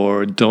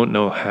or don't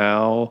know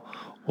how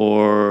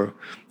or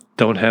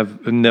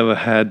never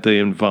had the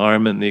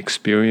environment, the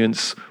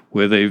experience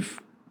where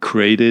they've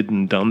created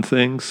and done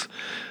things.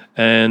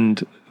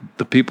 And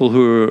the people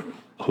who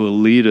are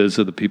leaders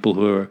are the people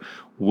who are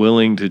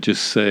willing to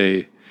just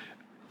say,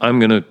 I'm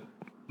going to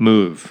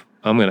move,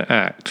 I'm going to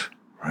act.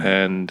 Right.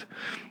 And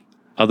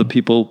other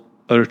people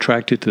are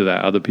attracted to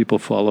that. Other people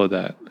follow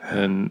that.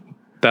 And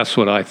that's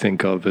what I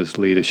think of as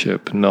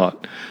leadership,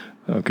 not,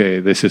 okay,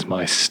 this is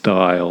my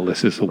style.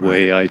 This is the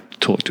way I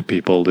talk to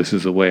people. This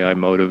is the way I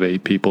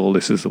motivate people.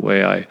 This is the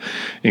way I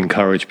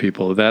encourage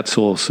people. That's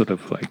all sort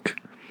of like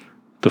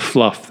the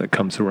fluff that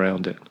comes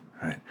around it.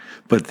 Right.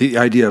 But the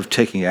idea of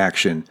taking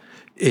action,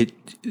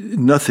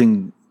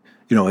 nothing,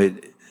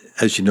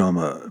 as you know, I'm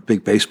a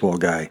big baseball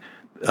guy.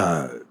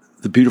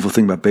 The beautiful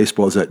thing about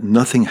baseball is that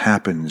nothing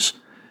happens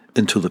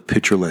until the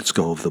pitcher lets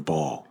go of the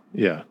ball.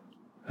 Yeah,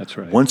 that's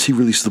right. Once he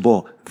releases the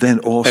ball, then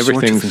all sorts of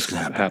things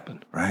can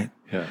happen. Right?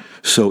 Yeah.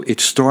 So it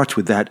starts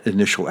with that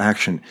initial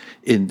action.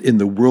 In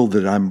the world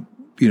that I'm,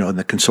 in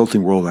the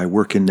consulting world I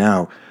work in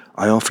now,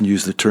 I often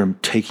use the term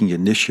taking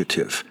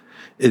initiative.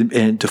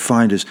 And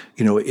defined as,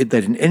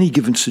 that in any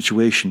given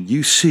situation,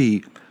 you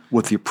see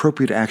what the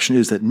appropriate action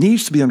is that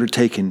needs to be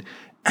undertaken,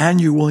 and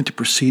you're willing to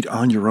proceed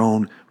on your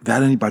own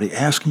without anybody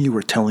asking you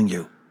or telling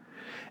you.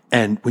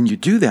 And when you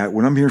do that,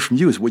 what I'm hearing from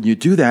you is when you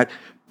do that,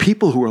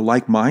 people who are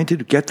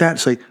like-minded get that and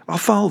say, I'll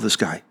follow this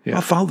guy. Yeah.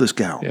 I'll follow this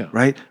gal,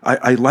 right?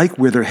 I like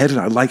where they're headed.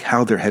 I like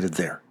how they're headed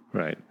there.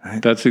 Right.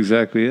 That's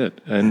exactly it.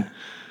 And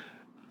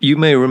you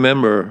may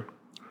remember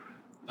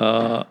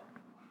a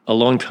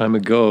long time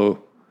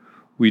ago,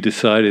 we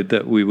decided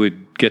that we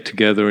would get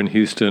together in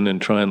Houston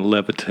and try and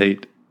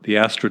levitate the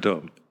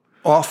Astrodome.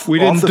 Off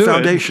the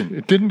foundation.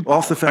 It didn't.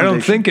 Off the foundation. I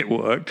don't think it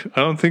worked.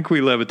 I don't think we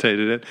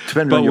levitated it.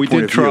 Depending on your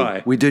point of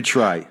view. We did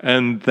try.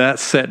 And that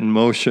set in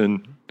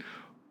motion,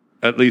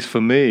 at least for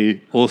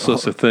me, all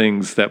sorts of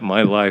things that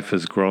my life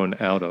has grown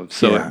out of.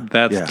 So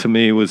that, to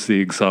me, was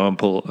the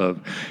example of,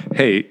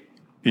 hey,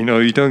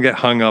 you don't get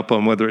hung up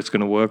on whether it's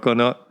going to work or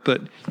not,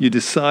 but you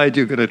decide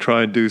you're going to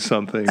try and do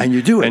something. And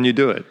you do it. And you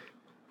do it.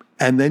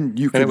 And then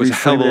you can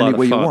reframe it any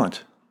way you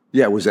want.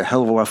 Yeah, it was a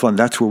hell of a lot of fun.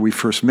 That's where we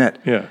first met.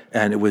 Yeah.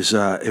 And it was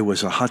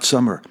a hot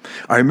summer.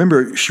 I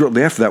remember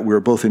shortly after that, we were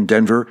both in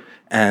Denver,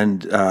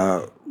 and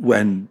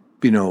when,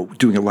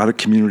 doing a lot of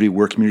community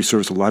work, community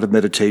service, a lot of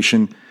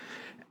meditation.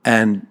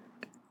 And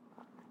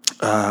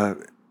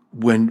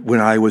when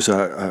I was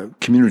a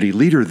community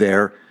leader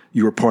there,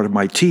 you were part of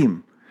my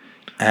team.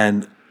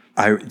 And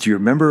do you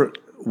remember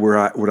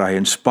what I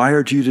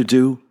inspired you to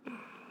do,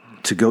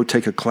 to go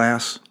take a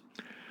class?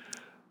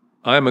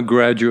 I'm a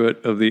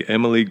graduate of the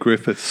Emily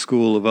Griffith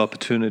School of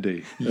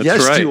Opportunity. That's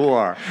yes, right. You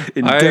are,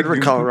 in Denver,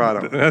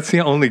 Colorado. That's the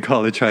only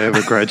college I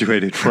ever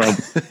graduated from.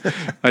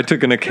 I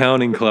took an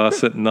accounting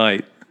class at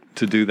night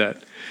to do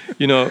that.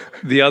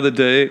 The other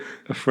day,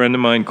 a friend of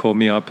mine called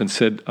me up and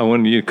said, I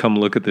want you to come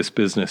look at this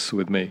business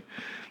with me.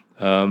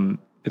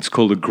 It's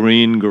called a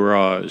green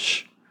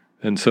garage.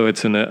 And so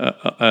it's an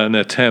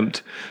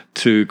attempt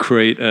to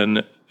create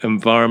an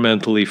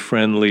environmentally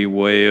friendly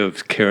way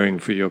of caring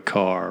for your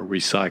car,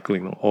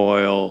 recycling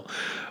oil,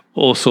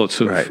 all sorts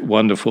of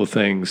wonderful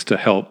things to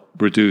help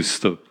reduce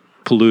the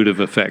pollutive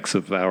effects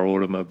of our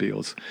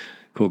automobiles,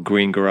 called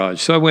Green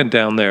Garage. So I went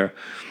down there,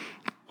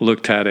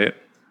 looked at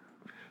it,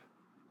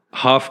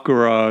 half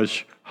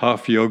garage,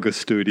 half yoga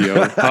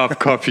studio, half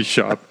coffee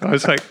shop. I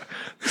was like,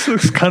 this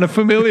looks kind of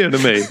familiar to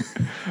me.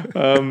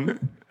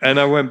 And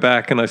I went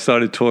back and I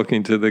started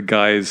talking to the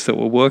guys that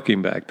were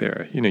working back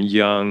there,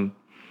 young.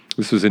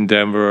 This was in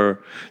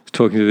Denver,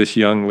 talking to this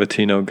young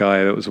Latino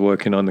guy that was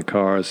working on the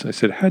cars. I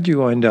said, how'd you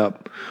wind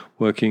up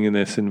working in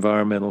this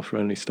environmental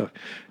friendly stuff?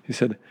 He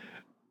said,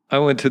 I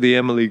went to the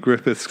Emily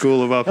Griffith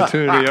School of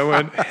Opportunity. I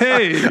went,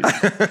 hey,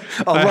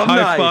 I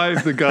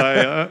high-fived the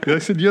guy. I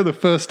said, you're the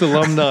first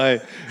alumni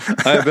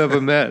I've ever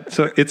met.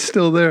 So it's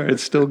still there.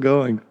 It's still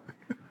going.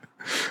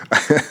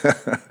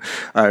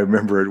 I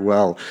remember it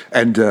well.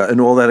 And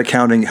all that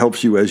accounting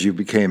helps you as you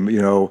became,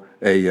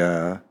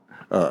 a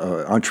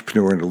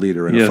entrepreneur and a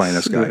leader and a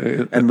finance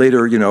guy. And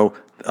later,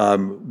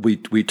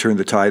 we turned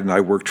the tide and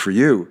I worked for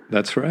you.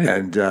 That's right.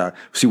 And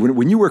see,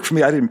 when you worked for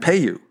me, I didn't pay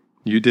you.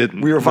 You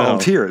didn't. We were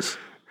volunteers.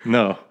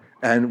 No.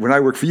 And when I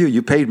worked for you,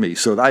 you paid me.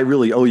 So I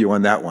really owe you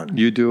on that one.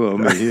 You do owe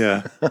me,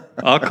 yeah.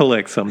 I'll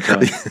collect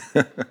sometime.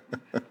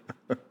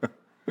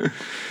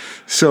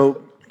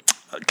 So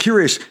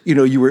Curious,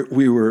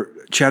 we were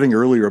chatting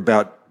earlier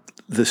about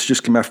this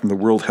just came out from the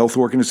World Health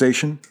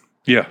Organization.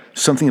 Yeah.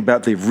 Something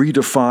about they've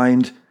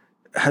redefined,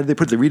 how did they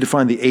put it? They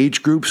redefined the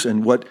age groups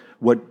and what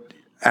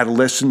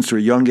adolescence or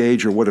young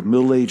age or what a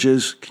middle age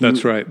is.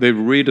 That's right. They've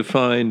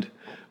redefined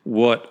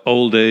what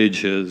old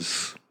age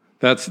is.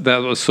 That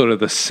was sort of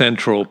the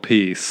central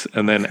piece.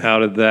 And then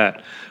out of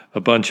that, a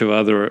bunch of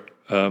other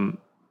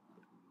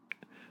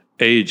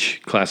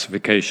age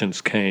classifications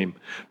came.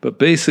 But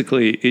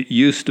basically, it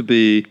used to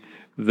be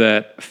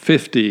that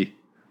 50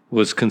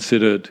 was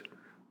considered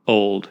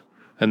old.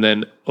 And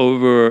then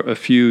over a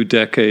few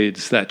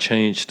decades, that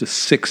changed to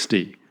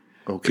 60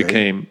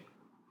 became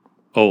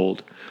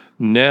old.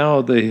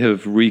 Now they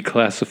have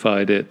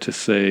reclassified it to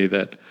say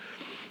that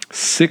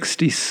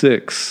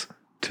 66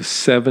 to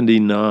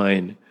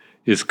 79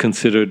 is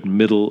considered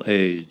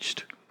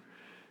middle-aged.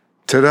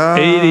 Ta-da!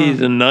 80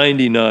 to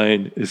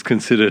 99 is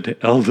considered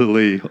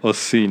elderly or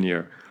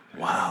senior.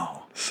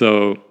 Wow.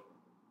 So,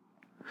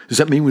 does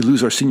that mean we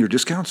lose our senior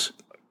discounts?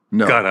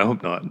 No. God, I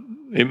hope not.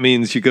 It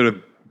means you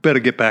better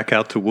get back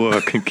out to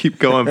work and keep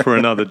going for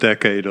another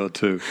decade or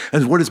two.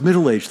 And what is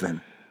middle-aged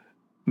then?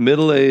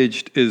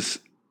 Middle-aged is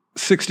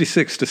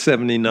 66 to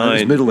 79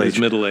 is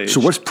middle-aged. So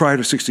what's prior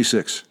to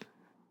 66?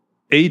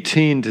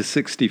 18 to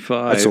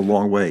 65. That's a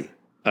long way.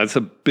 That's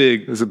a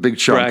big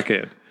chunk.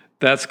 bracket.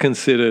 That's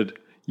considered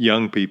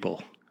young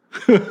people.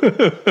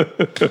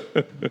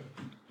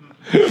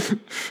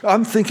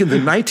 I'm thinking the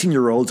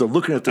 19-year-olds are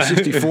looking at the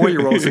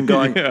 64-year-olds and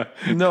going,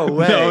 no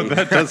way. No,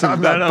 that doesn't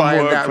I'm not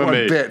buying work that for one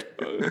me. bit.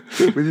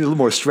 We need a little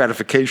more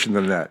stratification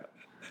than that.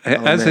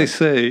 As they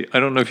say, I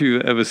don't know if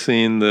you've ever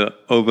seen the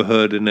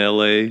Overheard in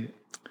L.A.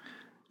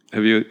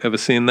 Have you ever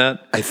seen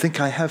that? I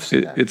think I have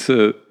seen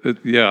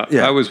that.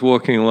 I was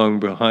walking along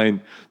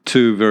behind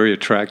two very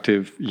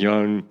attractive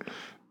young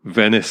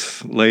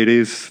Venice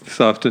ladies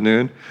this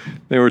afternoon.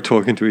 They were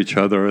talking to each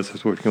other as I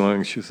was walking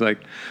along. She was like,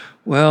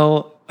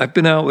 well, I've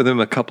been out with him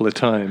a couple of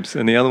times.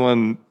 And the other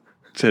one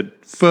said,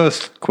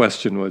 first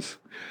question was,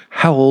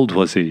 how old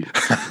was he?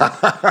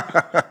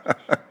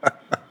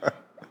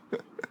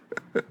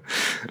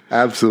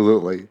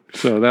 Absolutely.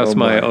 So that's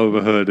my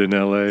Overheard in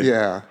L.A.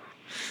 Yeah.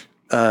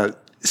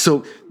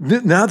 So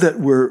now that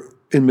we're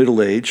in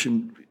middle age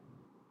and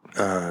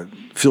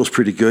feels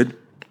pretty good.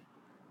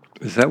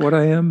 Is that what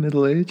I am,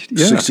 middle-aged?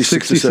 Yeah,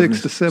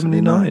 66 to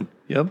 79.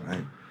 Yep.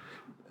 Right.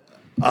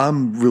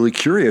 I'm really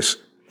curious.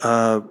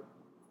 You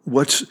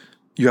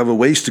have a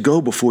ways to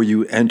go before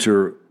you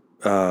enter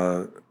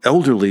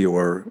elderly,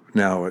 or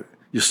now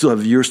you still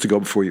have years to go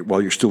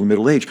while you're still in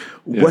middle age.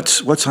 Yeah.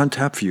 What's on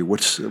tap for you?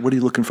 What are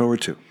you looking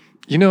forward to?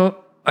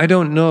 I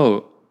don't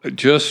know.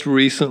 Just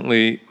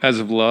recently, as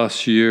of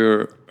last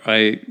year,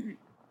 I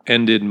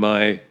ended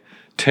my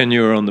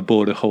tenure on the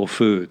board of Whole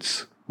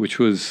Foods, which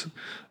was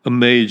a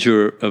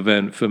major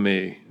event for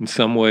me. In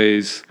some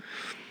ways,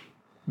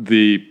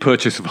 the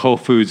purchase of Whole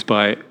Foods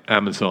by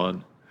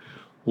Amazon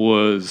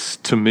was,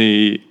 to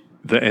me,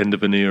 the end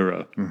of an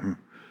era. Mm-hmm.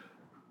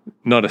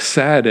 Not a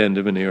sad end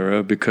of an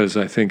era, because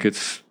I think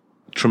it's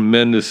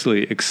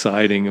tremendously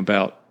exciting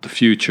about the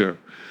future.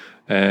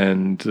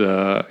 And,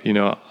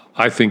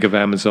 I think of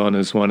Amazon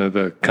as one of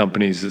the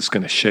companies that's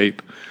going to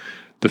shape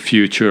the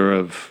future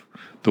of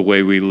the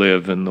way we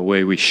live and the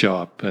way we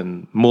shop,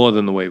 and more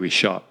than the way we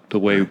shop, the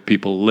way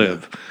people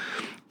live.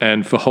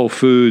 And for Whole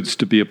Foods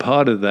to be a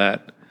part of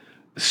that,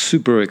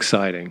 super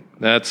exciting.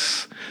 I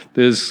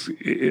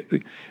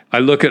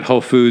look at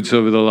Whole Foods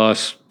over the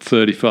last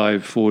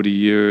 35, 40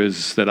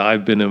 years that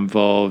I've been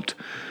involved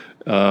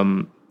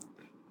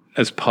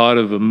as part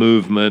of a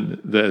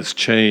movement that has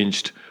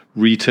changed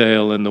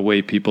retail and the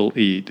way people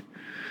eat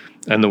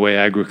and the way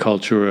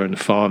agriculture and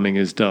farming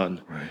is done.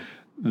 Right.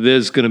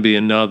 There's going to be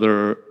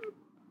another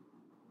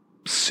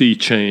sea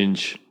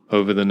change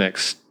over the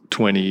next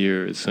 20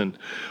 years, and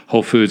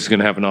Whole Foods is going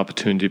to have an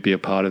opportunity to be a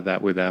part of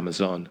that with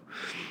Amazon.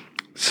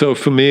 So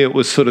for me, it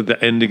was sort of the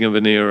ending of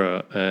an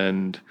era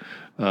and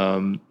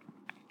a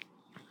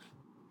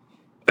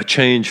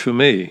change for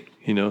me,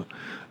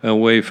 a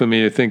way for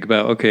me to think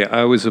about, okay,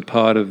 I was a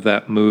part of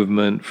that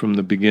movement from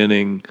the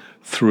beginning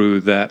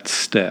through that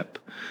step.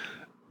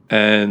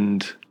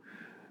 And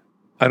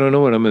I don't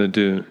know what I'm going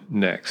to do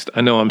next.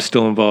 I know I'm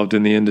still involved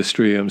in the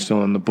industry. I'm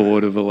still on the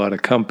board of a lot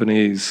of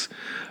companies.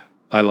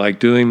 I like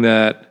doing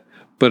that.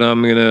 But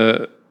I'm going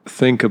to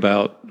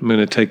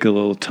take a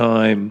little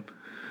time,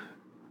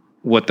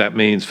 what that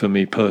means for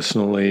me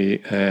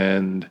personally,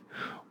 and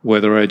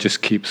whether I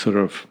just keep sort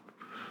of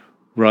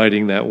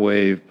riding that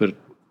wave, but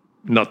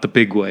not the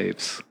big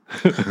waves.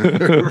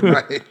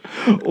 Right.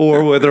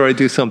 Or whether I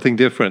do something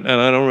different. And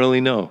I don't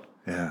really know.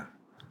 Yeah.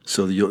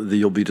 So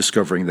you'll be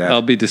discovering that.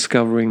 I'll be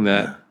discovering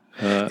that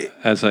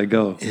as I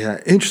go. Yeah,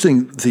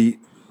 interesting.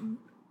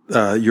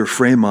 Your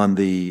frame on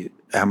the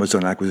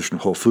Amazon acquisition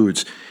of Whole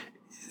Foods.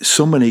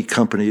 So many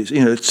companies,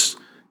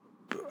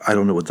 I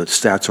don't know what the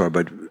stats are,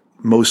 but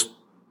most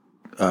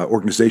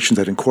organizations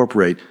that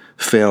incorporate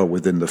fail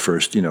within the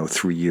first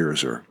 3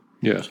 years or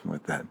something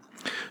like that.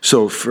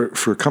 So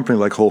for a company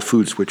like Whole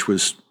Foods, which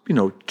was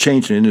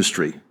changed an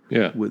industry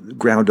Yeah. with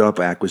ground up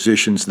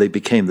acquisitions. They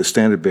became the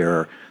standard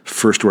bearer,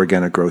 first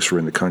organic grocer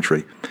in the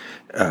country,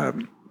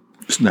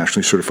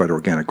 nationally certified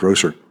organic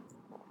grocer.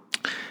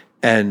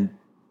 And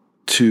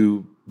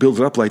to build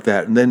it up like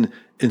that, and then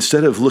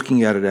instead of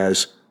looking at it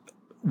as,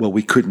 well,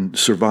 we couldn't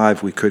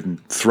survive, we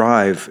couldn't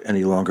thrive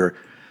any longer,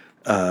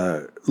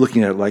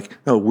 looking at it like,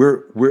 no,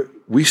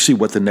 we see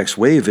what the next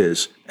wave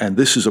is, and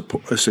this is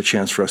a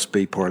chance for us to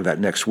be part of that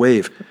next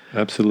wave.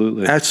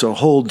 Absolutely. That's a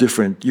whole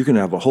different, you can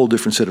have a whole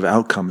different set of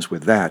outcomes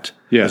with that,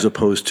 as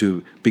opposed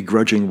to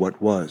begrudging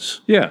what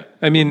was. Yeah.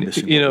 I mean,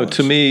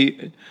 to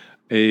me,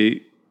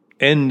 a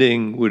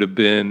ending would have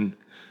been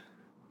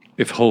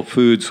if Whole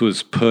Foods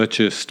was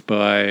purchased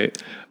by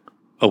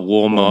a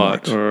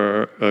Walmart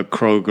or a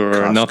Kroger,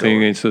 Costco. or nothing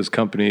against those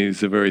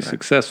companies. They're very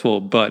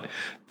successful, but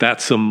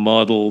that's a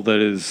model that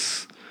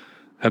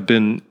have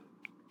been,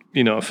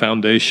 a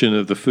foundation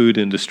of the food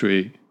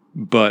industry,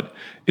 but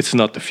it's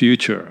not the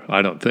future,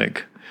 I don't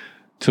think.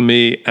 To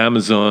me,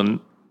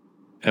 Amazon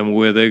and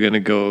where they're going to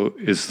go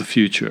is the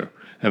future.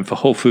 And for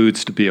Whole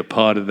Foods to be a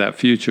part of that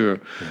future,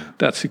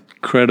 that's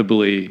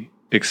incredibly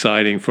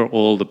exciting for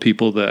all the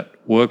people that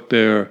work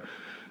there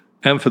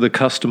and for the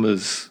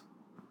customers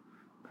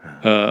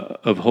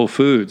of Whole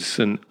Foods.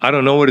 And I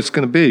don't know what it's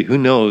going to be. Who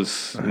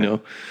knows?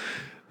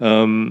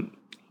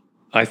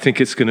 I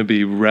think it's going to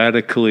be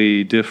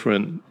radically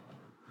different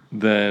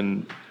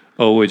than,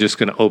 we're just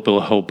going to open a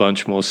whole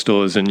bunch more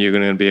stores and you're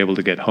going to be able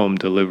to get home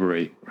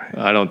delivery. Right.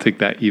 I don't think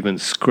that even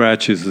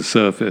scratches the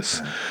surface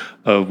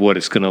of what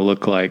it's going to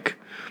look like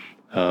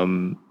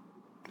in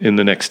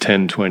the next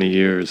 10, 20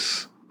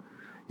 years.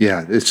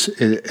 Yeah, it's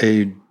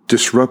a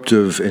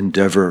disruptive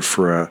endeavor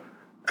for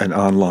an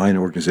online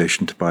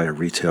organization to buy a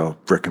retail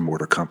brick and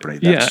mortar company.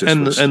 That's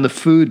and the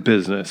food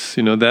business,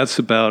 that's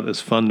about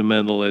as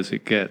fundamental as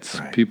it gets.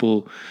 Right.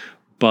 People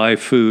buy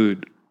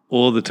food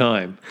all the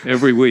time,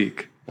 every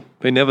week.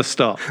 They never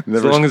stop.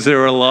 As long as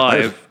they're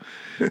alive,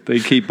 they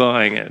keep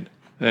buying it.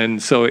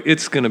 And so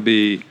it's going to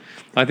be,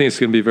 I think it's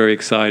going to be very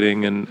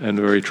exciting and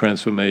very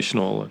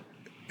transformational.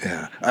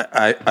 Yeah,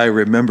 I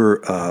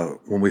remember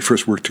when we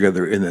first worked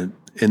together in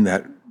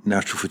that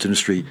natural foods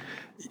industry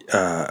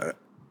at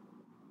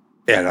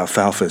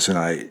Alfalfa's, and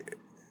I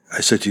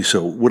said to you,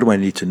 so what do I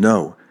need to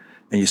know?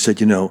 And you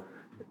said,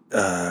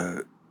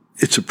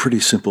 it's a pretty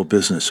simple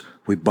business.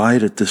 We buy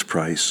it at this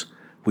price.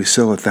 We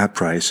sell at that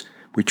price.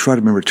 We try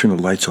to remember to turn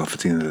the lights off at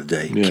the end of the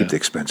day and keep the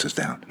expenses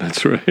down.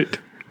 That's right.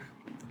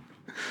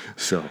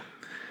 So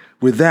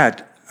with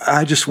that,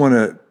 I just want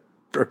to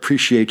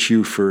appreciate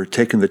you for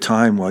taking the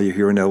time while you're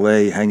here in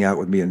L.A., hang out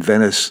with me in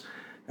Venice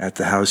at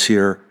the house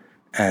here,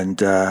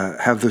 and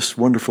have this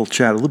wonderful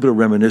chat, a little bit of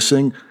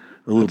reminiscing,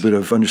 a little bit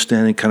of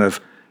understanding kind of,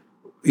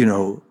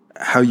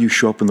 how you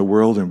show up in the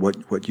world and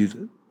what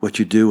you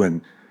do,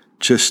 and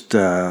just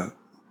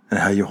and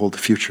how you hold the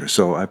future.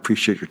 So I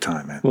appreciate your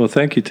time, man. Well,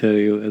 thank you,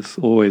 Teddy. It's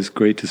always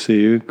great to see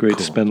you. Great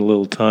to spend a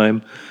little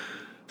time.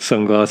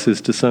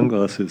 Sunglasses to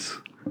sunglasses.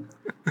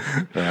 All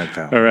right,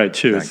 pal. All right,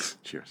 cheers. Thanks.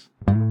 Cheers.